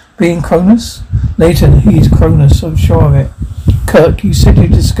actor being Cronus? Layton, he's Cronus, I'm sure of it. Kirk, you said you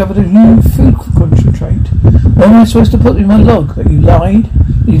discovered a new food concentrate. Where am I supposed to put in my log? That you lied?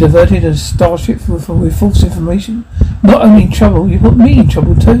 You diverted a starship with false information? Not only in trouble, you put me in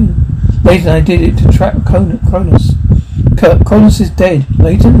trouble too. Layton, I did it to trap Cronus. Kirk, Cronus is dead.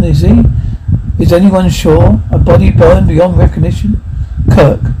 Layton, is he? Is anyone sure? A body burned beyond recognition?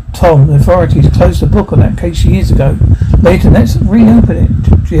 Kirk, Tom, the authorities closed the book on that case years ago. Later, let's reopen it,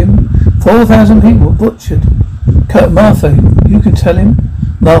 Jim. 4,000 people were butchered. Kirk, Martha, you can tell him.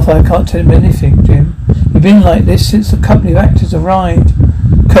 Martha, I can't tell him anything, Jim. You've been like this since the company of actors arrived.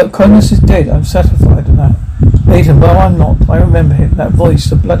 Kirk Cronus is dead. I'm satisfied of that. Later, well, I'm not. I remember him. That voice,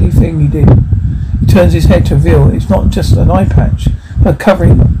 the bloody thing he did. He turns his head to reveal it's not just an eye patch, but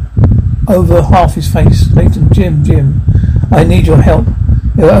covering over half his face. Later, Jim, I need your help.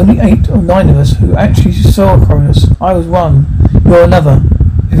 There were only 8 or 9 of us who actually saw Cronus. I was one. You're another.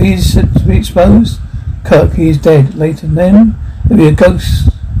 If he is to be exposed, Kirk, he is dead. Later, then there'll be a ghost.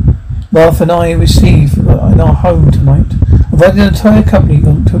 Martha and I receive in our home tonight. I've invited the entire company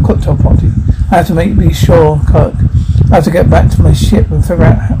to a cocktail party. I have to be sure, Kirk. I have to get back to my ship and figure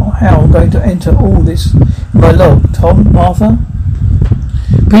out how I'm going to enter all this in my log. Tom, Martha?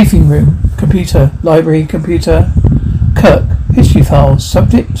 Briefing room. Computer. Library. Computer. Kirk. History files.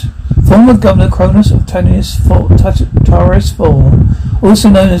 Subject. Former Governor Cronus of Taurus 4, also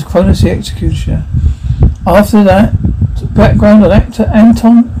known as Cronus the Executioner. After that, background on actor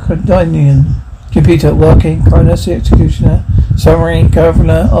Anton Kodanian. Computer working. Cronus the Executioner. Summary.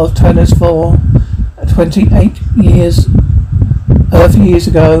 Governor of Taurus 4. 28 years. Earth years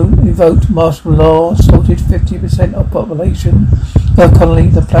ago, invoked martial law, slaughtered 50% of population. Earth colony,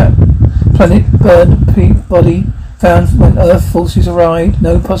 the planet burned body found when Earth forces arrived.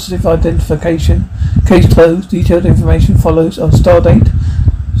 No positive identification. Case closed. Detailed information follows on stardate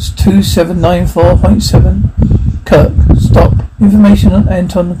 2794.7. Kirk. Stop. Information on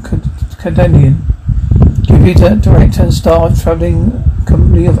Anton Kodanian. Computer director and star of travelling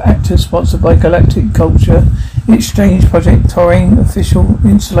company of actors sponsored by Galactic Culture Exchange Project touring official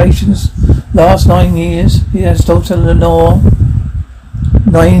installations last 9 years. He has daughter Lenore,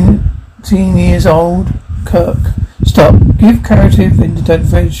 19 years old. Kirk. Stop. Give comparative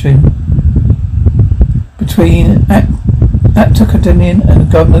identification between actor Kodanian and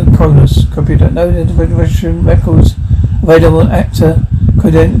Governor Cronus. Computer. No identification records available on actor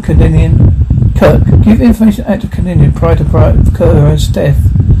Kodanian. Kirk. Give information actor Kodanian prior to Cronus' death.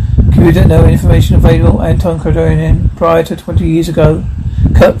 Computer. No information available. Anton Kodanian prior to 20 years ago.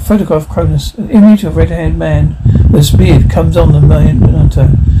 Kirk. Photograph Cronus. An image of red-haired man with beard comes on the monitor.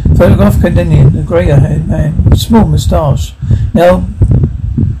 Photograph Kodanian, a grey-haired man with a small moustache. Now,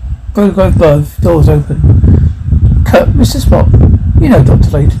 photograph both. Doors open. Kirk. Mr. Spock. You know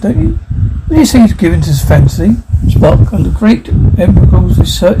Dr. Layton, don't you? What do you say he's given to his fancy? Spock. A great empirical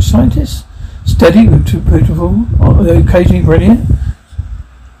research scientist. Steady, reputable, occasionally brilliant.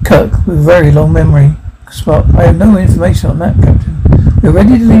 Kirk, with a very long memory. Spock. I have no information on that, Captain. We're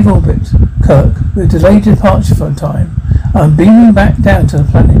ready to leave orbit. Kirk. With delayed departure for a time. I'm beaming back down to the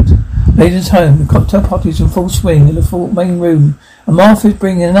planet. Layton's home. The cocktail party's in full swing in the full main room. And Martha's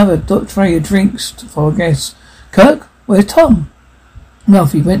bringing another tray of drinks for our guests. Kirk, where's Tom?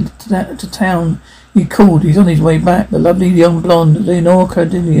 Martha went to town. He called. He's on his way back. The lovely young blonde Lenore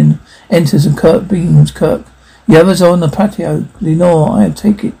Kodanian enters and Kirk beams. Kirk. The others are on the patio. Lenore, I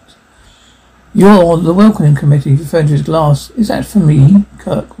take it. You're on the welcoming committee, referring to his glass. Is that for me?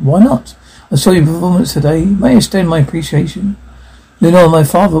 Kirk. Why not? I saw your performance today. May I extend my appreciation? Lenore, my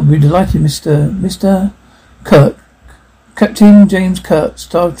father will be delighted, Mr. Kirk. Captain James Kirk,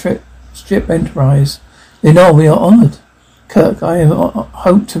 Star Trek Strip Enterprise. Lenore, we are honoured. Kirk, I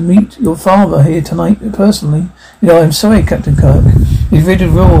hope to meet your father here tonight personally. I'm sorry, Captain Kirk. He's really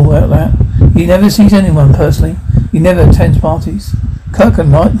raw about that. He never sees anyone personally. He never attends parties. Kirk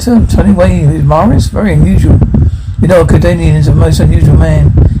and like to turn away with Morris. Very unusual. Kodanian is a most unusual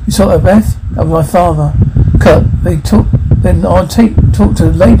man. You saw Beth? That was my father. Kirk, then I'll talk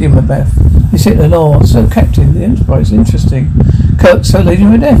to Lady Macbeth. They sit Lenore. So, Captain, the Enterprise, interesting. Kirk, so Lady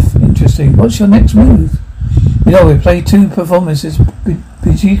Macbeth, interesting. What's your next move? We play 2 performances.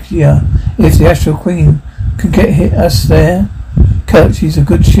 Bejikia, if the Astral Queen could get us there. Kirk, she's a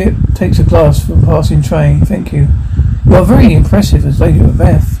good ship. Takes a glass from a passing train. Thank you. You are very impressive as Lady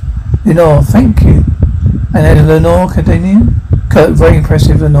Macbeth. Lenore, thank you. And then Lenore Kodanian. Kirk, very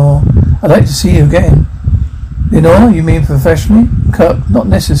impressive, Lenore. I'd like to see you again. Lenore, you mean professionally? Kirk, not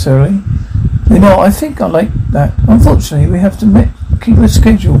necessarily. Lenore, I think I like that. Unfortunately, we have to keep a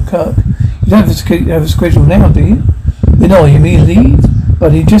schedule, Kirk. You don't have a schedule now, do you? Lenore, you mean leave?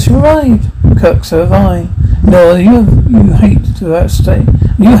 But he just arrived. Kirk, so have I. No, you hate to outstay.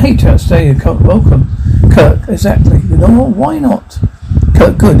 You hate to outstay a welcome. Kirk, exactly. Lenore, why not?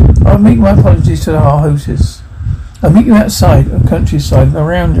 Kirk, good. I'll make my apologies to our hostess. I'll meet you outside, on the countryside,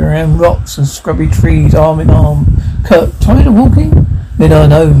 around rocks and scrubby trees, arm in arm. Kirk, tired of walking? Lenore,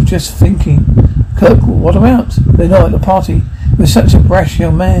 no, just thinking. Kirk, what about? Lenore, at the party. You're such a brash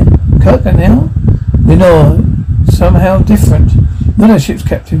young man. Kirk, and now? Lenore, somehow different. Not our ship's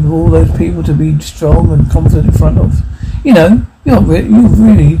captain with all those people to be strong and confident in front of. You know, you're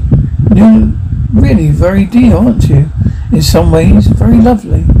really very dear, aren't you? In some ways, very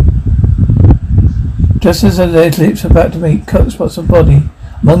lovely. Just as their lips are about to meet, Kirk spots a body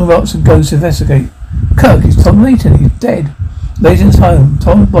among the rocks and goes to investigate. Kirk, it's Tom Layton. He's dead. Layton's home.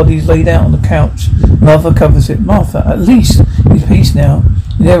 Tom's body's laid out on the couch. Martha covers it. Martha, at least he's peace now.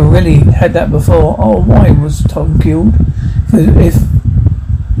 You never really had that before. Oh, why was Tom killed? If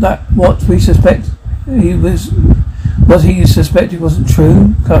that what we suspect what he suspected wasn't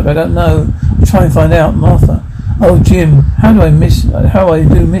true, Kirk, I don't know. I'll try and find out. Martha, oh Jim, how I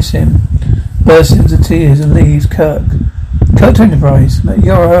do miss him. Bursts into tears and leaves Kirk. Kirk to Enterprise.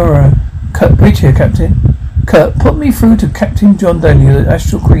 You're Kirk, bridge here, Captain. Kirk, put me through to Captain John Daly at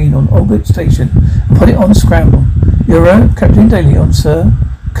Astral Queen on Orbit Station and put it on scramble. You're Captain Daly on, sir.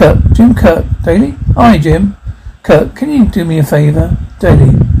 Kirk, Jim Kirk, Daly? Aye, Jim. Kirk, can you do me a favour?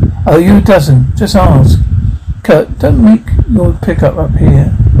 Daly, oh, you a dozen. Just ask. Kirk, don't make your pickup up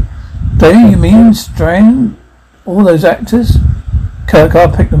here. Daly, you mean Strand? All those actors? Kirk,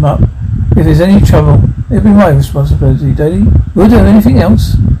 I'll pick them up. If there's any trouble, it'll be my responsibility, Daly. We'll do anything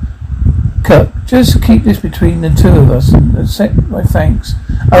else. Kirk, just keep this between the two of us and accept my thanks.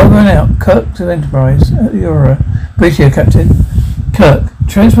 Over and out. Kirk to Enterprise. You're bridge here, Captain. Kirk,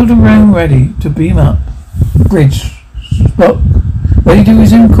 transport around ready to beam up. Bridge. Spock, ready to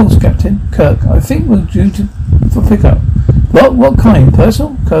resume course, Captain. Kirk, I think we're due for pickup. What kind?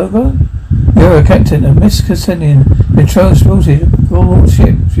 Personal? Cargo? You're Captain and Miss Cassinian. Control spotted aboard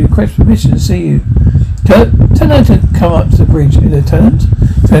ship. She requests permission to see you. Kirk, tell her to come up to the bridge, Lieutenant.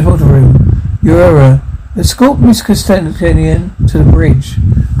 Transport room. You're escort Miss Cassinian to the bridge.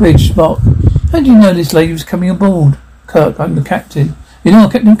 Bridge, Spock. How do you know this lady was coming aboard? Kirk, I'm the captain. You know,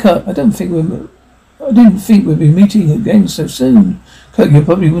 Captain Kirk, I didn't think we'd be meeting again so soon. Kirk, you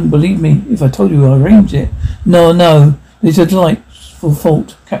probably wouldn't believe me if I told you I arranged it. No, it's a delightful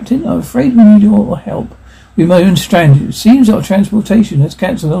fault. Captain, I'm afraid we need your help. We may have stranded. It seems our transportation has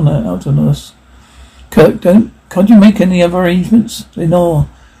cancelled out on us. Kirk, can't you make any other arrangements? Lenore,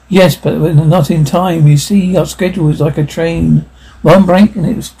 yes, but we're not in time. You see, our schedule is like a train. One break and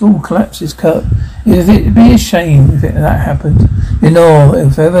it all collapses, Kirk. It'd be a shame if that happened.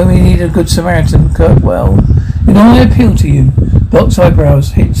 If ever we need a good Samaritan, Kirk, well, I appeal to you. Spock's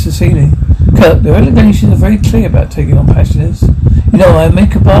eyebrows hits the ceiling. Kirk, the regulations are very clear about taking on passengers. I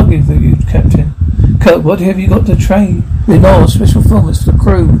make a bargain for you, Captain. Kirk, what have you got to trade? Special performance for the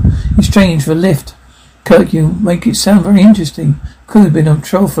crew. Exchange for a lift. Kirk, you make it sound very interesting. Crew have been on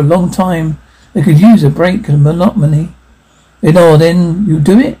patrol for a long time. They could use a break and monotony. Then you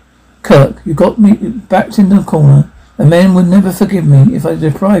do it? Kirk, you got me backed in the corner. The men would never forgive me if I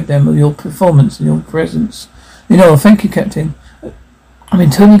deprived them of your performance and your presence. Thank you, Captain. I'm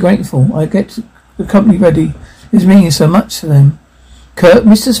eternally grateful. I get the company ready. It's meaning so much to them. Kirk,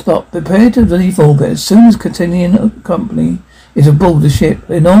 Mr. Spock, prepare to leave orbit as soon as Cassinian company is aboard the ship.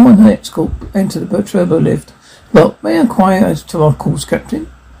 Lenore and her escort enter the turbo lift. Spock, may I inquire as to our course, Captain?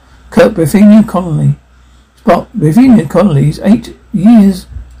 Kirk, Bethanian Colony. Spock, Bethanian Colony is 8 years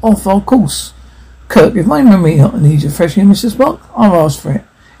off our course. Kirk, if my memory needs refreshing, Mr. Spock, I'll ask for it.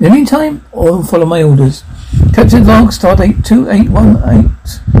 In the meantime, I'll follow my orders. Captain Log, Stardate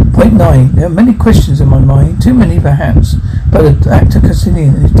 2818.9. There are many questions in my mind, too many perhaps, but actor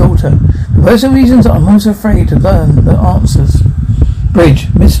Cassinian and his daughter. For personal reasons, I'm also afraid to learn the answers. Bridge,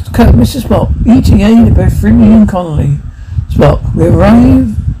 Mr. Spock, ETA, the Bethanian Colony. Spock, we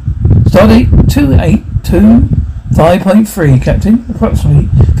arrive. Stardate 2825.3, Captain. Approximately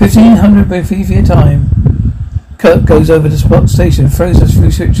 1500 Bethania time. Kirk goes over to Spock station, throws us through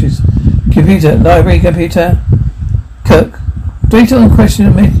switches. Computer, library computer. Kirk, data on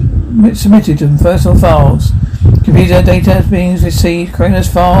question submitted to personal files. Computer data being received. Cronus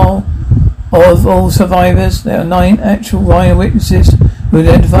file of all survivors. There are 9 actual Ryan witnesses who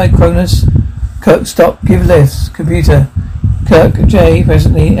identified Cronus. Kirk, stop, give lifts. Computer. Kirk, J,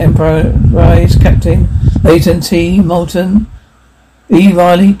 presently Enterprise, Captain. Layton, T, Moulton. E,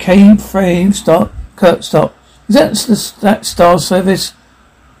 Riley, K, Frame, stop. Kirk, stop. Is that Star Service?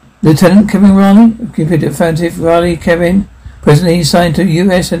 Lieutenant Kevin Riley? Computer affirmative. Riley, Kevin. Presently assigned to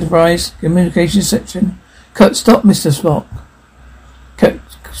U.S. Enterprise Communications Section. Kirk, stop, Mr. Spock.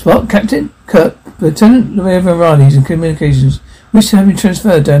 Spock, Captain? Kirk, Lieutenant Kevin Riley's in Communications. Wish to have been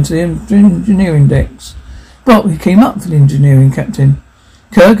transferred down to the engineering decks. Spock, he came up for the engineering, Captain.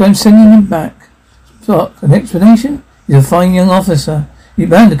 Kirk, I'm sending him back. Spock, an explanation? He's a fine young officer. You're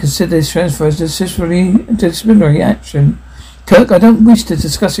bound to consider this transfer as disciplinary action. Kirk, I don't wish to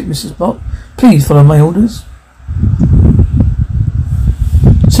discuss it, Mr. Spock. Please follow my orders.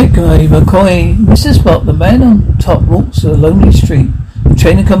 Sick guy, McCoy. Mr. Spock, the man on top walks a lonely street. The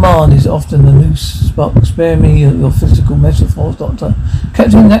chain of command is often the noose. Spock, spare me your physical metaphors, Doctor.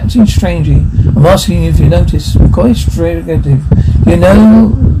 Captain acting strangely. I'm asking you if you notice. McCoy, straight negative. You know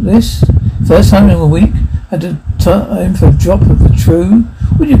this? First time in a week, had a time for a drop of the true.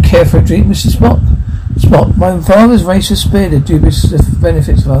 Would you care for a drink, Mr. Spock? Spock, my father's race has spared the dubious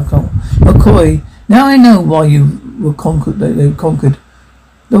benefits of alcohol. McCoy, now I know why you were conquered. They were conquered.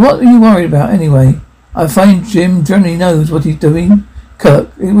 Then what are you worried about anyway? I find Jim generally knows what he's doing. Kirk,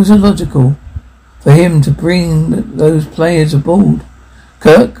 it was illogical for him to bring those players aboard.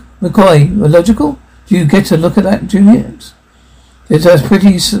 Kirk, McCoy, illogical? Do you get a look at that, Juliet? It's a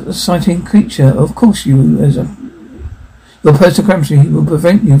pretty exciting creature. Of course you, your persecution will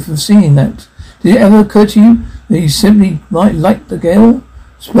prevent you from seeing that. Did it ever occur to you that you simply might like the girl?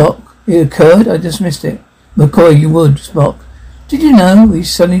 Spock, it occurred, I dismissed it. McCoy, you would, Spock. Did you know we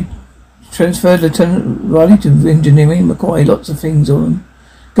suddenly transferred Lieutenant Riley to engineering? McCoy, lots of things on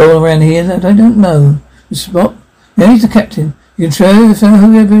going around here that I don't know. Mr. Spock, he's the captain. You can transfer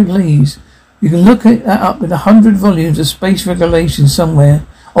whoever you please. You can look that up in 100 volumes of space regulations somewhere.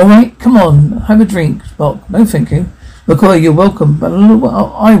 All right, come on, have a drink, Spock. No thank you. McCoy, you're welcome, but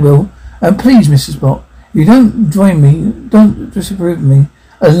I will. And please, Mrs. Spock, if you don't join me, don't disapprove of me.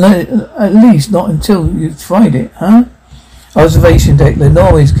 At least not until you've tried it, huh? Observation deck.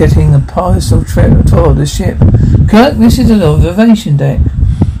 Lenore is getting a parcel toward the ship. Kirk, this is an observation deck.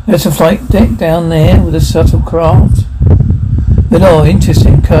 There's a flight deck down there with a subtle craft. Lenore,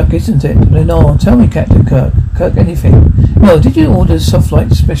 interesting. Kirk, isn't it? Lenore, tell me, Captain Kirk. Kirk, anything? No, did you order soft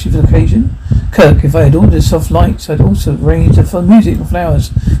lights especially for the occasion? Kirk, if I had ordered soft lights, I'd also arranged for music and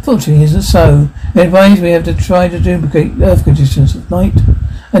flowers. Fortunately, it isn't so. It advised we have to try to duplicate Earth conditions of night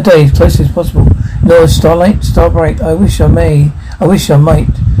and day as close as possible. No, starlight, starbright. I wish I might.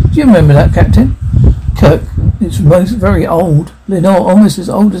 Do you remember that, Captain? Kirk, it's very old. Lenore, almost as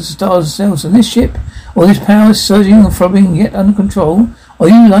old as the stars themselves. And this ship, all this power surging and throbbing, yet under control. Are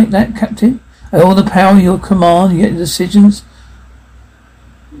you like that, Captain? And all the power at your command, yet the decisions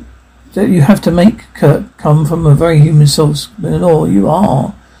that you have to make, Kirk, come from a very human source. Lenore, you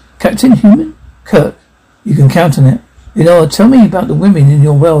are. Captain, human? Kirk, you can count on it. Lenore, tell me about the women in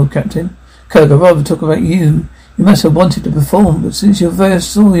your world, Captain. Kirk, I'd rather talk about you. You must have wanted to perform, but since you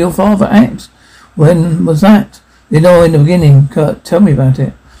first saw your father act, when was that? Lenore, in the beginning. Kirk, tell me about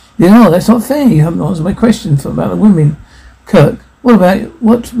it. Lenore, that's not fair. You haven't answered my question about the women. Kirk,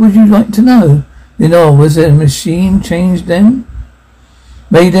 what would you like to know? Lenore, was there a machine changed them?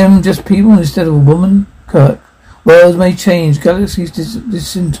 Made them just people instead of a woman? Kirk, worlds may change, galaxies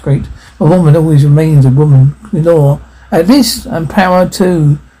disintegrate. A woman always remains a woman. Lenore, at this, and power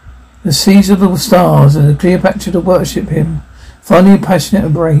too. The seas of the stars and the Cleopatra to worship him. Finally a passionate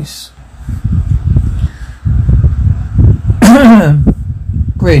embrace.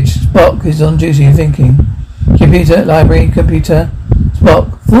 Bridge. Spock is on duty thinking. Computer, library, computer.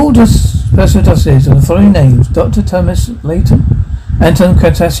 Spock. Full personal dossiers on the following names. Dr. Thomas Layton, Anton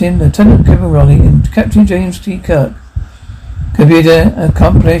Cardassian, Lieutenant Kevin Raleigh, and Captain James T. Kirk. Computer,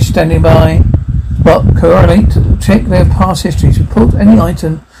 accomplished, standing by. Spock, correlate, check their past histories, report any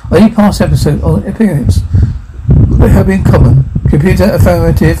item or any past episode or appearance they have in common. Computer,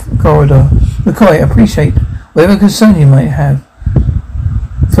 affirmative, corridor. McCoy, appreciate whatever concern you might have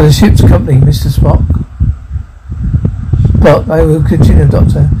for the ship's company, Mr. Spock. Spock, I will continue,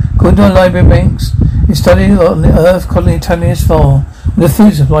 Doctor. According to our library banks, it studied on the Earth colony Tanius 4, when the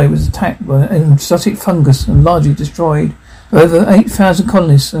food supply was attacked by an exotic fungus and largely destroyed. Over 8,000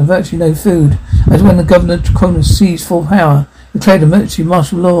 colonists and virtually no food, as when the Governor Cronus seized full power, declared emergency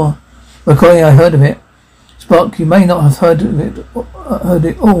martial law. McCoy, I heard of it. Spock, you may not have heard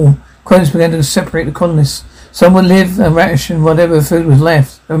it all. Cronus began to separate the colonists. Some would live and ration whatever food was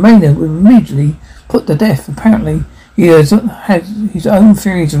left. The remainder would immediately put to death. Apparently, he has had his own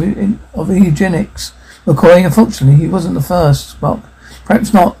theories of eugenics. McCoy, unfortunately, he wasn't the first. Spock,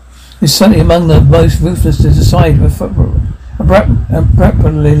 perhaps not. He's certainly among the most ruthless to decide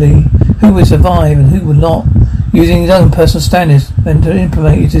abruptly who would survive and who would not, using his own personal standards and to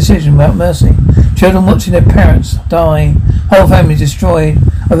implement his decision without mercy. Children watching their parents die, whole families destroyed,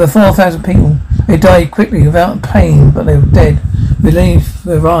 over 4,000 people. They died quickly without pain, but they were dead. Relief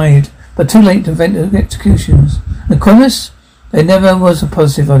arrived, but too late to prevent executions. And Cronus? There never was a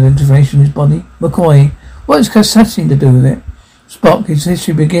positive identification of his body. McCoy, what has Cardassian to do with it? Spock, his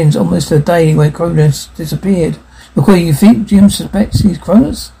history begins almost the day when Cronus disappeared. McCoy, you think Jim suspects he's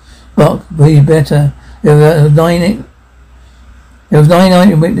Cronus? Spock, well, you better. There were 9 There was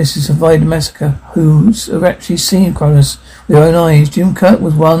 9 witnesses who survived the massacre who have actually seen Cronus with their own eyes. Jim Kirk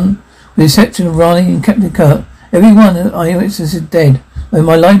was one, with the exception of Ronnie and Captain Kirk. Every one of the eyewitnesses is dead. When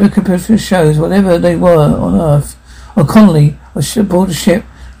my library computer shows whatever they were on Earth, or Connolly was aboard the ship,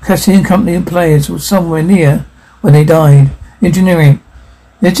 Cassidy and company of players were somewhere near when they died. Engineering.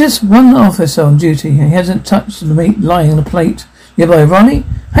 There's just one officer on duty. He hasn't touched the meat lying on a plate nearby. Ronnie?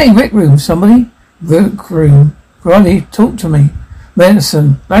 Hey, rec room, somebody. Rec room. Ronnie, talk to me.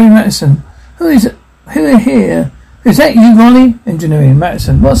 Madison. Larry Madison. Who is it? Who are here? Is that you, Ronnie? Engineering.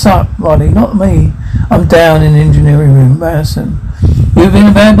 Madison. What's up, Ronnie? Not me. I'm down in the engineering room. Madison. You've been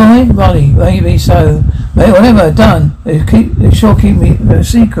a bad boy? Ronnie. Maybe so. Mate, whatever I've done, they sure keep me a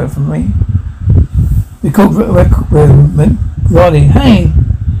secret from me. We called rec room. Ronnie. Hey.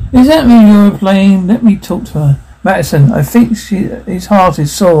 Is that me you're playing? Let me talk to her. Madison. I think his heart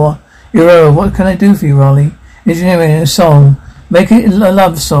is sore. You're what can I do for you, Ronnie? Engineering a song. Make it a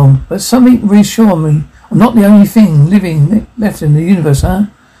love song. But something reassure me. I'm not the only thing living left in the universe, huh?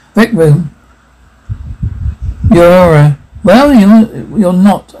 Rec room. You're well, you're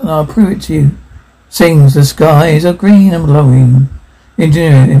not, and I'll prove it to you. Sings, the skies are green and glowing.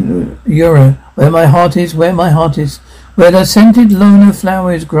 Engineer, Euro, where my heart is, where the scented loner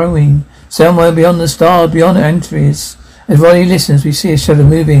flower is growing. Somewhere beyond the stars, beyond entries. As Ronnie listens, we see a shadow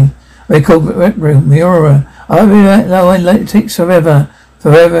moving. They call rec room, Euro. I'll be right now, it takes forever.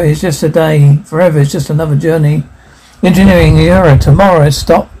 Forever is just a day. Forever is just another journey. Engineering, Euro, tomorrow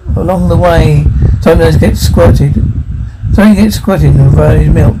stop along the way. Sometimes gets squirted. Something gets squirted in Ronnie's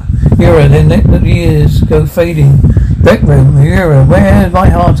milk. Euro, then the years go fading. Rec room, Euro, where my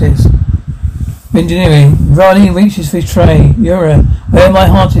heart is. Engineering, Ronnie reaches for his tray. Euro, where my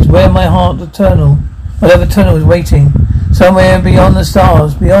heart is, where my heart eternal. Whatever eternal is waiting. Somewhere beyond the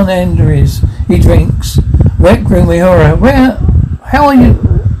stars, beyond the enderies. He drinks. Rec room, Euro, how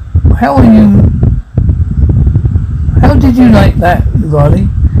did you like that, Ronnie?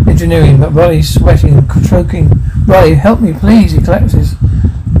 Engineering, but Ronnie's sweating and choking. Ronnie, help me, please. He collapses.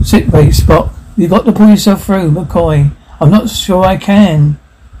 Sit, wait, Spock. You got to pull yourself through, McCoy. I'm not sure I can.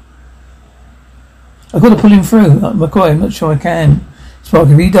 I've got to pull him through. McCoy, I'm not sure I can. Spock,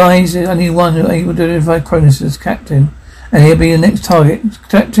 if he dies, there's only one who able to identify Cronus as captain. And he'll be the next target.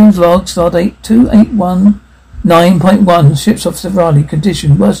 Captain's log, stardate 2819.1. Ship's officer Riley,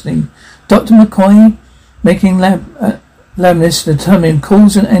 condition worsening. Dr. McCoy making labness to determine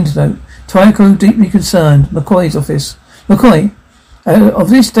cause and antidote. Tycho deeply concerned. McCoy's office. McCoy, of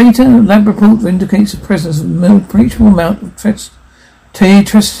this data, lab report indicates the presence of an appreciable amount of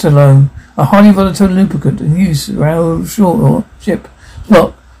testosterone, a highly volatile lubricant in use around shore or ship.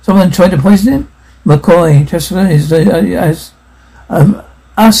 Look, someone tried to poison him? McCoy, testosterone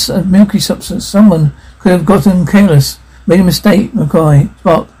is a milky substance. Someone could have gotten careless, made a mistake, McCoy.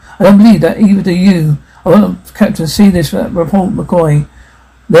 Spock, I don't believe that either do you. I want the captain to see this report, McCoy.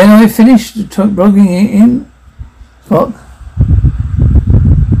 Then I finished logging it in. Spock.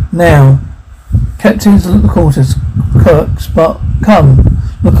 Now, captain's quarters. Kirk, Spock, come.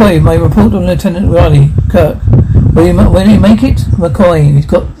 McCoy, my report on Lieutenant Riley. Kirk, will he make it? McCoy, he's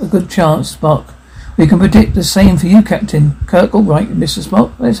got a good chance, Spock. We can predict the same for you, Captain. Kirk, all right, Mr.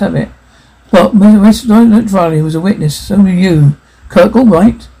 Spock, let's have it. Spock, Lieutenant Riley was a witness, so were you. Kirk, all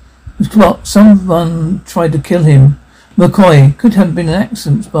right. Spock, someone tried to kill him. McCoy, could have been an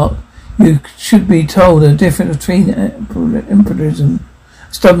accident, Spock. You should be told the difference between impotence and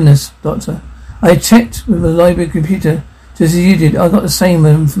stubbornness, Doctor. I checked with the library computer just as you did. I got the same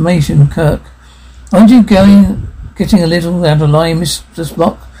information, Kirk. Aren't you getting a little out of line, Mr.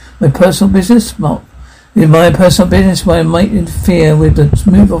 Spock? My personal business, Spock. In my personal business, where I might interfere with the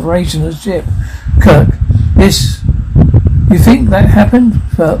smooth operation of the ship. Kirk, yes. You think that happened?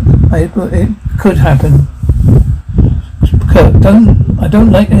 Kirk, it could happen. Kirk, I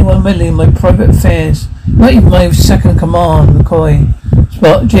don't like anyone meddling in my private affairs. Not even my second command, McCoy.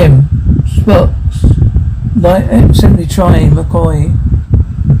 Spock, Jim. Spock. Simply trying, McCoy.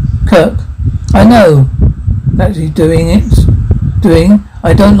 Kirk, I know that he's doing.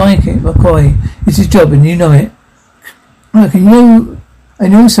 I don't like it, McCoy. It's his job and you know it. Look, and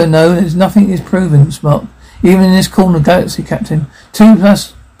you also know that nothing is proven, Spock. Even in this corner of the galaxy, Captain. 2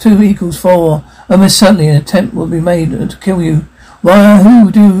 + 2 = 4. Almost certainly an attempt will be made to kill you. Why,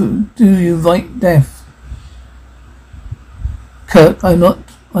 who do you invite death? Kirk, I'm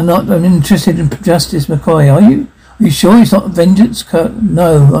interested in justice, McCoy. Are you? Are you sure it's not vengeance, Kirk?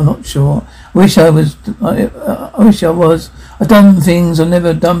 No, I'm not sure. I wish I was. I've done things I've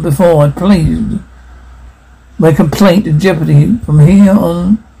never done before. I plead my complaint in jeopardy. From here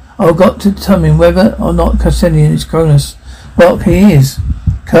on, I've got to determine whether or not Cassidian is Cronus. Spock, he is.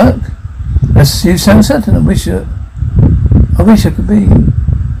 Kirk? You sound certain. I wish I could be.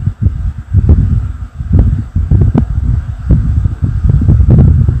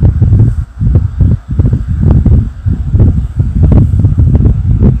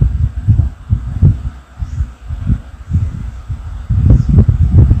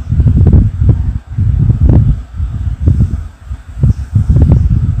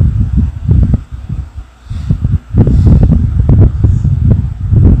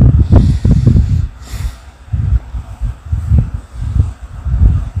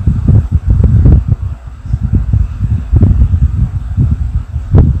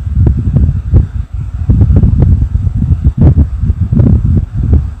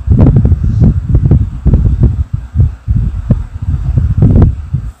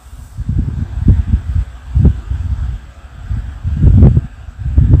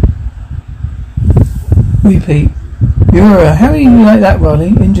 Repeat. How are you like that,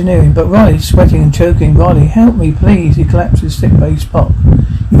 Riley? Engineering. But Riley's sweating and choking. Riley, help me, please. He collapses, sick bay. Spock.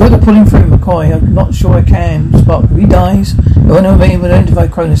 You've got to pull him through, McCoy. I'm not sure I can. Spock. If he dies, I won't be able to identify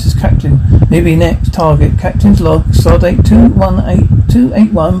Cronus as captain. Maybe next target. Captain's log. Stardate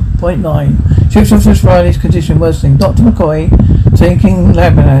 281.9. Ship's officer Riley's condition worsening. Dr. McCoy taking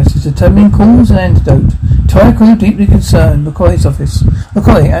lab analysis, determining cause and antidote. Entire crew deeply concerned. McCoy's office.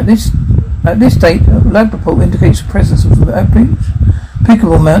 McCoy, at this date, a lab report indicates the presence of an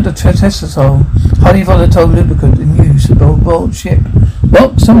applicable amount of testosterone, highly volatile lubricant in use aboard ship.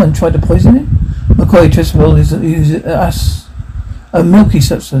 What? Someone tried to poison it? McCoy, testosterone is a milky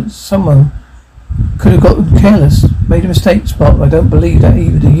substance. Someone could have gotten careless, made a mistake, Spock. I don't believe that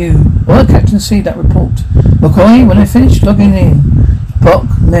either do you. Will the captain see that report? McCoy, when I finish logging in. Spock,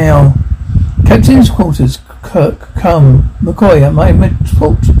 now. Captain's quarters. Kirk, come. McCoy, at my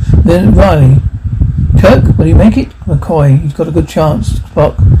mid-fault. Then Riley. Kirk, will you make it? McCoy, he's got a good chance.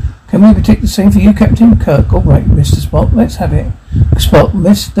 Spock, can we predict the same for you, Captain? Kirk, all right, Mr. Spock, let's have it. Spock,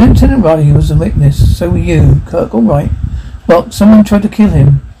 Lieutenant Riley was a witness. So were you. Kirk, all right. Spock, someone tried to kill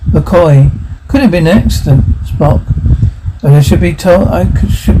him. McCoy, could have been an accident. Spock, and I should be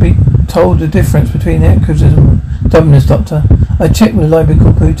told the difference between exorcism and dumbness, Doctor. I checked with the library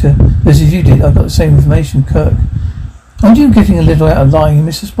computer, just as you did. I got the same information. Kirk, aren't you getting a little out of line,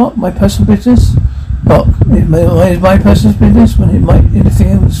 Mr. Spock? My personal business? Spock, it is my personal business when it might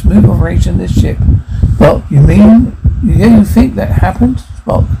interfere with the smooth operation of this ship. Spock, you think that happened?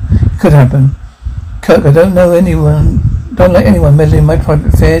 Spock, it could happen. Kirk, I don't let anyone meddle in my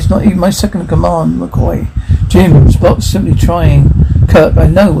private affairs, not even my second in command. McCoy, Jim, Spock's simply trying. Kirk, I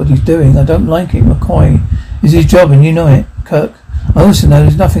know what he's doing. I don't like it. McCoy, it's his job and you know it. Kirk, I also know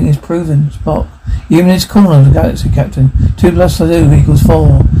nothing is proven. Spock, even in this corner of the galaxy, Captain. 2 + 2 equals 4.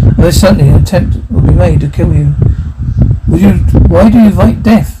 And there's certainly an attempt will be made to kill you. Why do you invite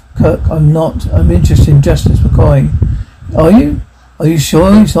death? Kirk, I'm not. I'm interested in justice. McCoy, are you? Are you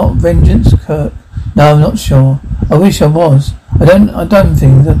sure it's not vengeance? Kirk, no, I'm not sure. I wish I was. I've done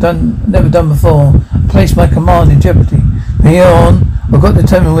things never done before. I placed my command in jeopardy. From here on, I've got to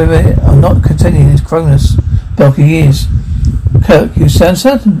determine whether I'm not continuing his Cronus. Spock, he is. Kirk, you sound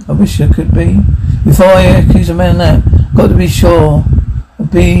certain? I wish I could be. Before I accuse a man of that, I've got to be sure.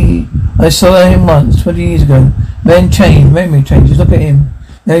 I saw him once, 20 years ago. Man changed, memory changes. Look at him.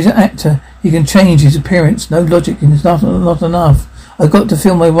 Now he's an actor. He can change his appearance. No logic is not enough. I've got to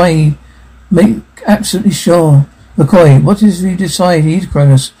feel my way. Make absolutely sure. McCoy, what is if you decide he's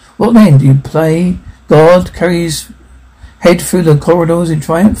Cronus? What then? Do you play God, carry his head through the corridors in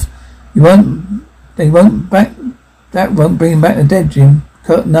triumph? They won't bring back the dead, Jim.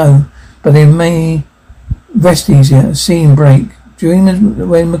 Kirk, no. But they may rest easier. A scene break.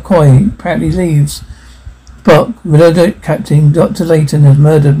 When McCoy apparently leaves. Spock, reloaded Captain Dr. Layton is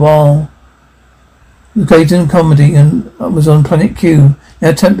murdered while the Gaten comedy was on Planet Q. Now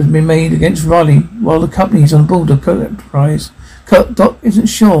attempt has been made against Riley while the company is on board the Enterprise. Doc isn't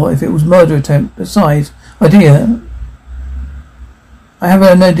sure if it was murder attempt. Besides, I have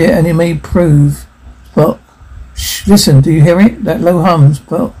an idea and it may prove. Spock, shh, listen, do you hear it? That low hum.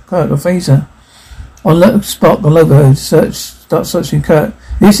 Spock, Kirk, a phaser. Spock on overload. Start searching. Kirk,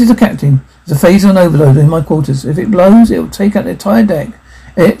 this is the captain. There's a phaser on overload in my quarters. If it blows, it will take out the entire deck.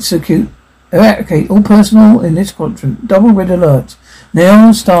 Eradicate all personnel in this quadrant. Double red alert.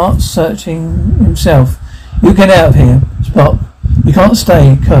 Now starts searching himself. You get out of here. Spock, you can't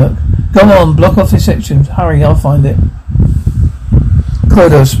stay. Kirk, go on, block off this section. Hurry, I'll find it.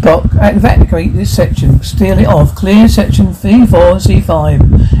 Corridor. Spock, evacuate this section. Steal it off. Clear section C4 and C5.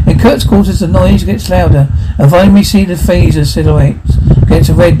 In Kirk's quarters the noise gets louder and finally see the phaser silhouettes against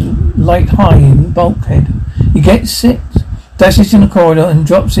a red light high in bulkhead. He gets it. dashes in the corridor and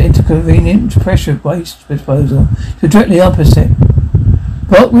drops it into convenient pressure waste disposal to directly opposite.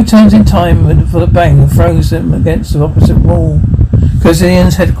 Brock returns in time for the bang and throws them against the opposite wall.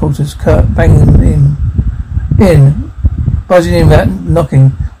 Cosinian's headquarters, Kirk banging in, buzzing in without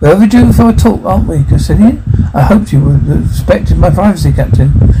knocking. We're overdue for a talk, aren't we, Cosinian? I hoped you would have respected my privacy,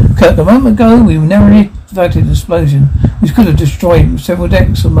 Captain. Kirk, a moment ago we narrowly averted an explosion which could have destroyed several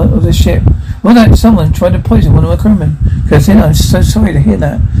decks of the ship. Well, that someone tried to poison one of my crewmen. Cosinian, I'm so sorry to hear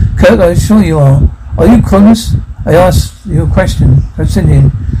that. Kirk, I'm sure you are. Are you Cronus? I asked you a question,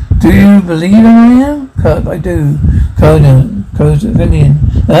 Cosinian. Do you believe I am? Kirk, I do. Cosinian.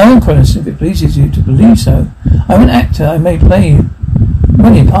 I am Cronus, if it pleases you to believe so. I'm an actor. I may play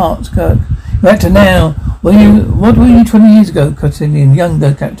many parts, Kirk. You're actor now. What were you 20 years ago, Cosinian?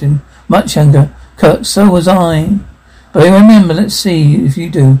 Younger, Captain. Much younger. Kirk, so was I. But I remember, let's see if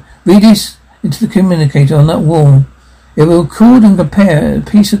you do. Read this into the communicator on that wall. It will record and compare a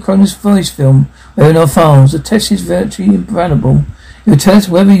piece of Cronus voice film in our files. The test is virtually infallible. It will tell us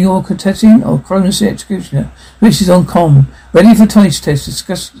whether you're contesting or Cronus the executioner. Which is on com. Ready for voice test.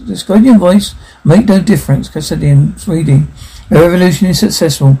 Disclose your voice. Make no difference. Cosinian reading. The revolution is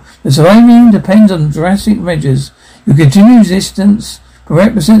successful. The surviving depends on drastic measures. Your continued resistance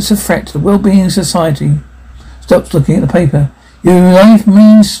represents a threat to the well-being of society. Stops looking at the paper. Your life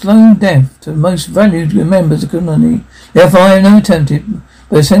means slow death to the most valued members of the community. Therefore, I have no alternative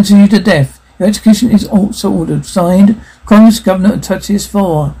but sentence you to death. Your execution is also ordered. Signed, Cronus, Governor of Tetius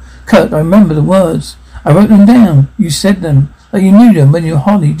IV. Kirk, I remember the words. I wrote them down. You said them. Like you knew them when you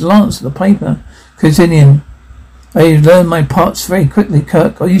hardly glanced at the paper. Cosinian, I learned my parts very quickly,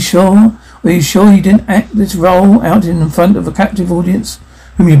 Kirk. Are you sure? Are you sure you didn't act this role out in front of a captive audience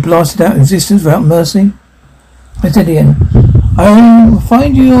whom you blasted out of existence without mercy? Cosinian, I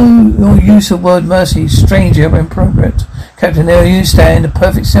find your use of word mercy strangely inappropriate. Captain, there you stand, a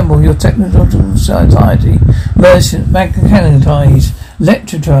perfect symbol of your technological society. Mechanized,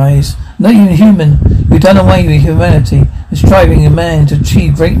 electricized, not even human. You've done away with humanity and striving a man to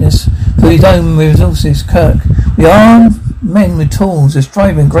achieve greatness through his own resources. Kirk, we are men with tools. The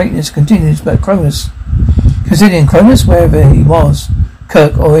striving greatness continues, but Cronus. Cosinian, Cronus, wherever he was.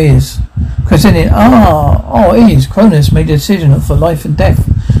 Kirk, or is. Cosinian, is. Cronus made a decision for life and death.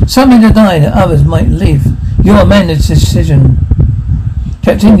 Some may deny that others might live. You are man of decision.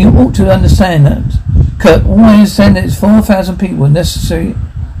 Captain, you ought to understand that. Kirk, all I understand that it's 4,000 people necessary.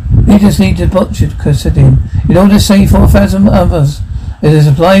 Leaders need to butchered, Cosinian. In order to save 4,000 others. The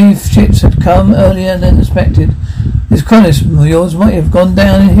supply of ships had come earlier than expected. This Cronus of yours might have gone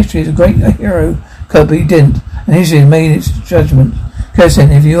down in history as a great hero, Kirk, but he didn't. And history has made its judgment.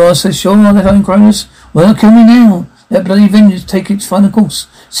 Cosinian, if you are so sure that I'm Cronus, why not kill me now? Let bloody vengeance take its final course.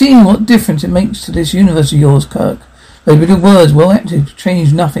 Seeing what difference it makes to this universe of yours, Kirk. Those little words, well acted,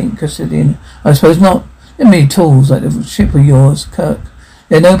 change nothing, Cosinian. I suppose not. There may be tools like the ship of yours, Kirk.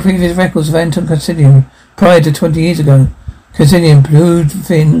 There are no previous records of Anton Cosinian prior to 20 years ago. Cosinian,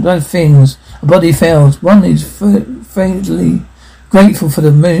 blood fins, a body fails. One is faintly grateful for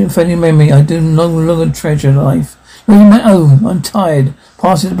the friendly memory. I do no longer treasure life. Not my own. I'm tired.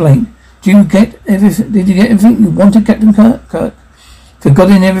 Pass it blank. Did you get everything you wanted, Captain Kirk? If you got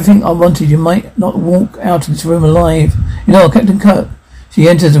in everything I wanted, you might not walk out of this room alive. You know, Captain Kirk. She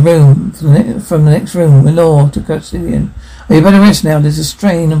enters the room from the next room. Lenore to Cosinian. Oh, you better rest now. There's a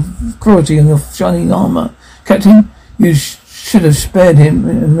strain of cruelty on your shining armor. Captain, you should have spared him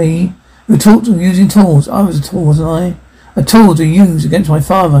and me. You talked of using tools. I was a tool, wasn't I? A tool to use against my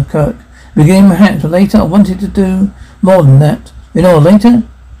father, Kirk. Beginning perhaps, but later I wanted to do more than that. You know, later?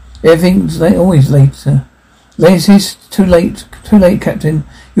 Everything's always later. Latest, too late, Captain.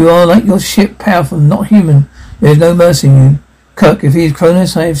 You are like your ship, powerful, not human. There is no mercy in you. Kirk, if he is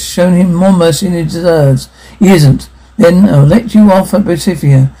Cronus, I have shown him more mercy than he deserves. He isn't. Then I'll let you off at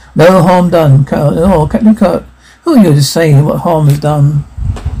Pacifica. No harm done. Captain Kirk, who are you to say what harm is done?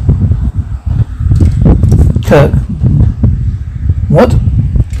 Kirk, what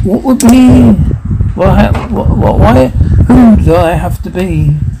would be? Why? Who do I have to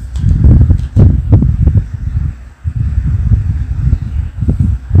be?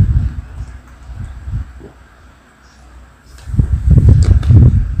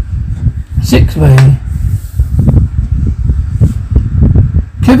 Sixth way.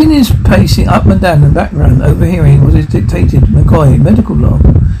 Kevin is pacing up and down in the background, overhearing what is dictated McCoy medical log.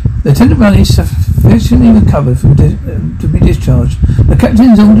 Lieutenant Raleigh is sufficiently recovered to be discharged. The captain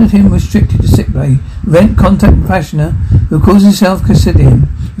has ordered him restricted to sick bay. Prevent contact with passenger who calls himself Cosinian,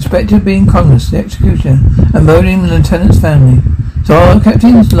 suspected of being Cronus, the executioner, and murdering the lieutenant's family. So our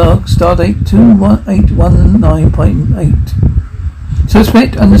captain's log, stardate 21819.8.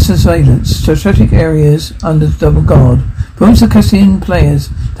 Suspect under surveillance. Strategic areas under double guard. Performance of Cassian players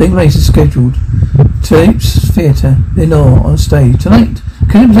taking place as scheduled. Tapes Theatre, Lenore on stage. Tonight,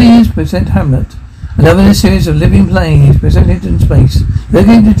 current players present Hamlet. Another in a series of living plays presented in space.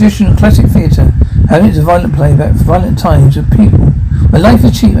 Looking at traditional classic theatre, Hamlet is a violent play about violent times of people. When life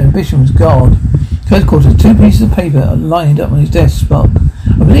was cheap and ambition was God. Third quarter, 2 pieces of paper are lined up on his desk, Spock.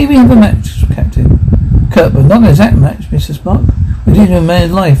 I believe we have a match, Captain. Kirk, but not an exact match, Mr. Spock. We're dealing with a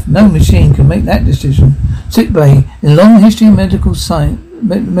man's life. No machine can make that decision. Sick bay. In a long history of medical science,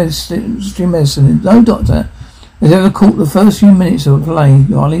 medicine, no doctor has ever caught the first few minutes of a play,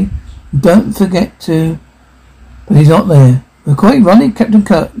 Riley. Don't forget to... But he's not there. McCoy, Ronnie, Captain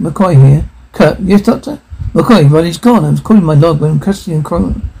Kirk, McCoy here. Kirk, yes, Doctor? McCoy, Ronnie's gone. I was calling my log when Custody and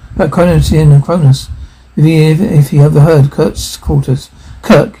Cronus and Cronus. If he overheard Kirk's quarters.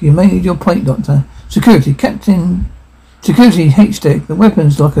 Kirk, you made your point, Doctor. Security, Captain... Security, H-Deck. The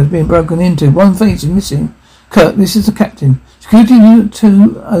weapons locker has been broken into. One face is missing. Kirk, this is the Captain. Security Unit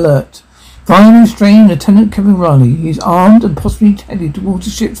 2 alert. Find restrained Lieutenant Kevin Riley. He's armed and possibly headed towards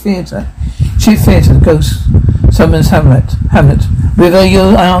the ship theatre. Ship theatre, Ghost summons Hamlet. Whether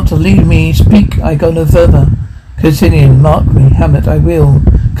you're out to lead me, speak, I go no further. Cassian, mark me, Hamlet, I will.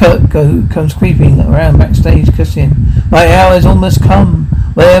 Kirk comes creeping around backstage, Cassian. My hour has almost come,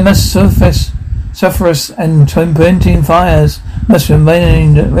 where I must sufferous and preventing fires must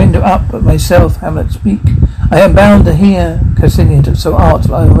render up at myself, Hamlet, speak. I am bound to hear, Cassian, so art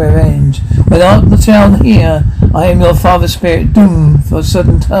by revenge. When art shall hear, I am your father's spirit, doomed for a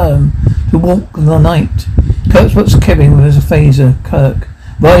certain term to walk the night. Kirk spots Kevin with a phaser. Kirk,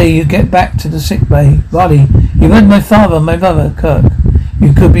 Riley, you get back to the sick bay. Riley, you read my father, my brother. Kirk,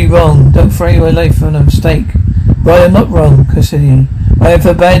 you could be wrong. Don't throw your life for a mistake. Riley, I'm not wrong, Cassian. I have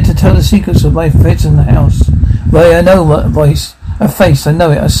forbade to tell the secrets of my friends in the house. Riley, I know what voice, a face, I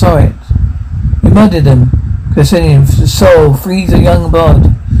know it, I saw it. You murdered him. Cassian, the soul frees a young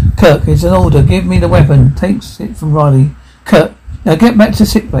blood. Kirk, it's an order. Give me the weapon. Takes it from Riley. Kirk, now get back to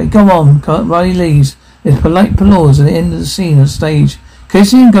sickbay. Go on. Kirk, Riley leaves. There's polite applause at the end of the scene on stage.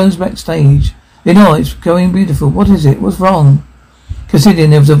 Cassian goes backstage. You know, it's going beautiful. What is it? What's wrong? Cassian,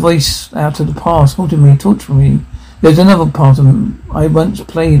 there was a voice out of the past haunting me, torturing me. There's another part of him I once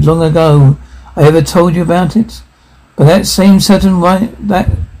played long ago. I ever told you about it? But that same certain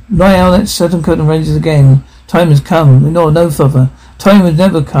that certain curtain raises again. Time has come. No further. Time has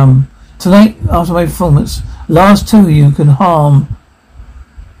never come. Tonight, after my performance, last two who can harm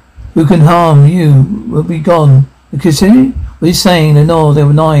you will be gone. Cassian, what are you saying? No, there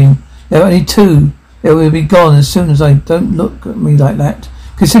were 9. There were only 2. They will be gone as soon as I don't look at me like that.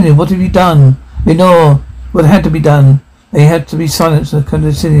 Cassian, what have you done? What had to be done? They had to be silenced.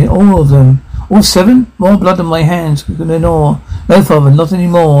 Cassian, all of them. All 7? More blood on my hands. No, father, not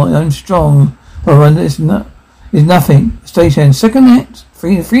anymore. I'm strong. Father, it's nothing. Station. Second act.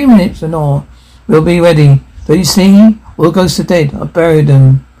 3 minutes and all. We'll be ready. Don't you see? All ghosts are dead. I buried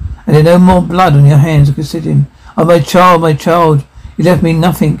them. And there's no more blood on your hands. Cassian. Oh, my child. You left me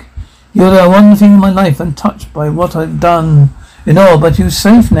nothing. You're the one thing in my life untouched by what I've done. But you're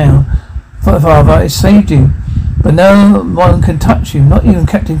safe now. Father, I saved you. But no one can touch you, not even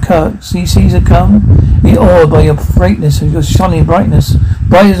Captain Kirk. See Caesar come? Be awed by your greatness, of your shining brightness.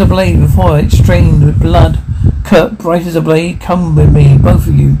 Bright as a blade before it strained with blood. Kirk, bright as a blade, come with me, both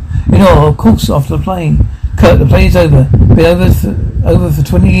of you. Of course, after the play. Kirk, the play is over. Been over for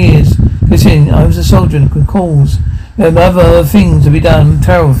 20 years. Listen, I was a soldier and could cause. There are other things to be done,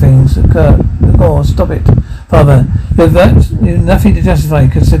 terrible things. Kirk, oh, stop it. Father, you've nothing to justify,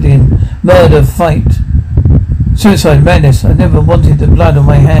 considering murder, fight. Suicide, madness. I never wanted the blood on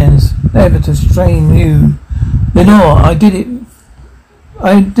my hands. Never to strain you. Lenore, I did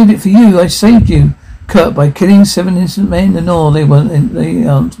it for you. I saved you. Kirk, by killing 7 innocent men. Lenore, they weren't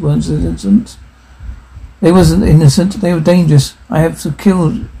innocent. They wasn't innocent. They were dangerous. I would have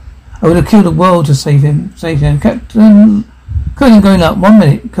killed the world to save him. Captain, curtain going up. 1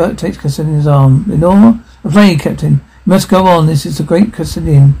 minute. Kirk takes Cassian's arm. Lenore, the play, Captain. You must go on. This is the great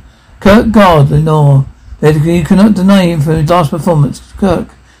Cassian. Kirk, God, Lenore. You cannot deny him for his last performance. Kirk.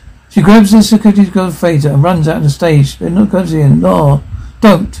 She grabs the security guard phaser and runs out on the stage. Lenore comes in. Lenore,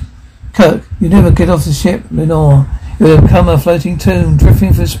 don't. Kirk, you never get off the ship, Lenore. You will become a floating tomb,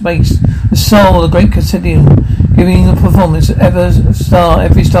 drifting through space. The soul, the great Cassian, giving the performance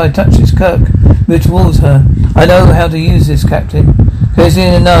every star touches Kirk. Move towards her. I know how to use this, Captain.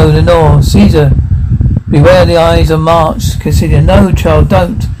 Cassian, no, Lenore. Caesar, beware the eyes of March. Cassian, no, child,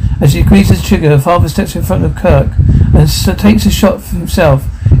 don't. As she squeezes the trigger, her father steps in front of Kirk and takes a shot for himself.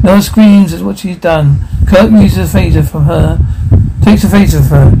 No one screams at what she's done. Kirk uses a phaser from her Takes the face of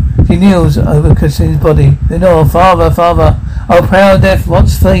her. She kneels over Cassini's body. Then, oh, father, father, oh, proud death,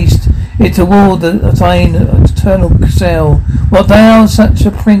 what's faced? It toward thine eternal cell. What thou, such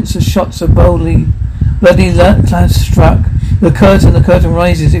a prince of shots so boldly, bloody class struck. The curtain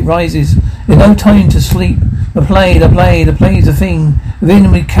rises, it rises. There's no time to sleep. The play's a thing.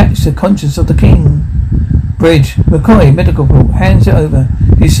 Within we catch the conscience of the king. Bridge. McCoy, medical report, hands it over.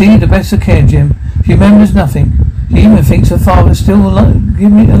 You see the best of care, Jim. She remembers nothing. She even thinks her father's still alive,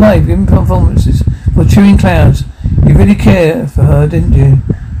 giving performances for chewing clouds. You really care for her, didn't you?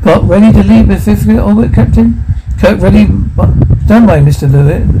 But ready to leave the fifth orbit, Captain? Kirk, ready? Stand by, Mr.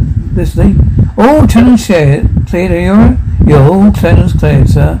 Leslie. All channels cleared, Aurora? All channels cleared,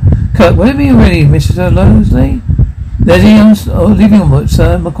 sir. Kirk, whenever you're ready, Mr. Leslie. Leaving onward,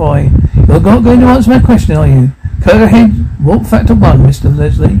 sir. McCoy. You're not going to answer my question, are you? Kirk ahead. Warp factor 1, Mr.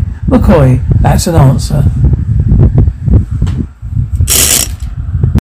 Leslie. McCoy. That's an answer.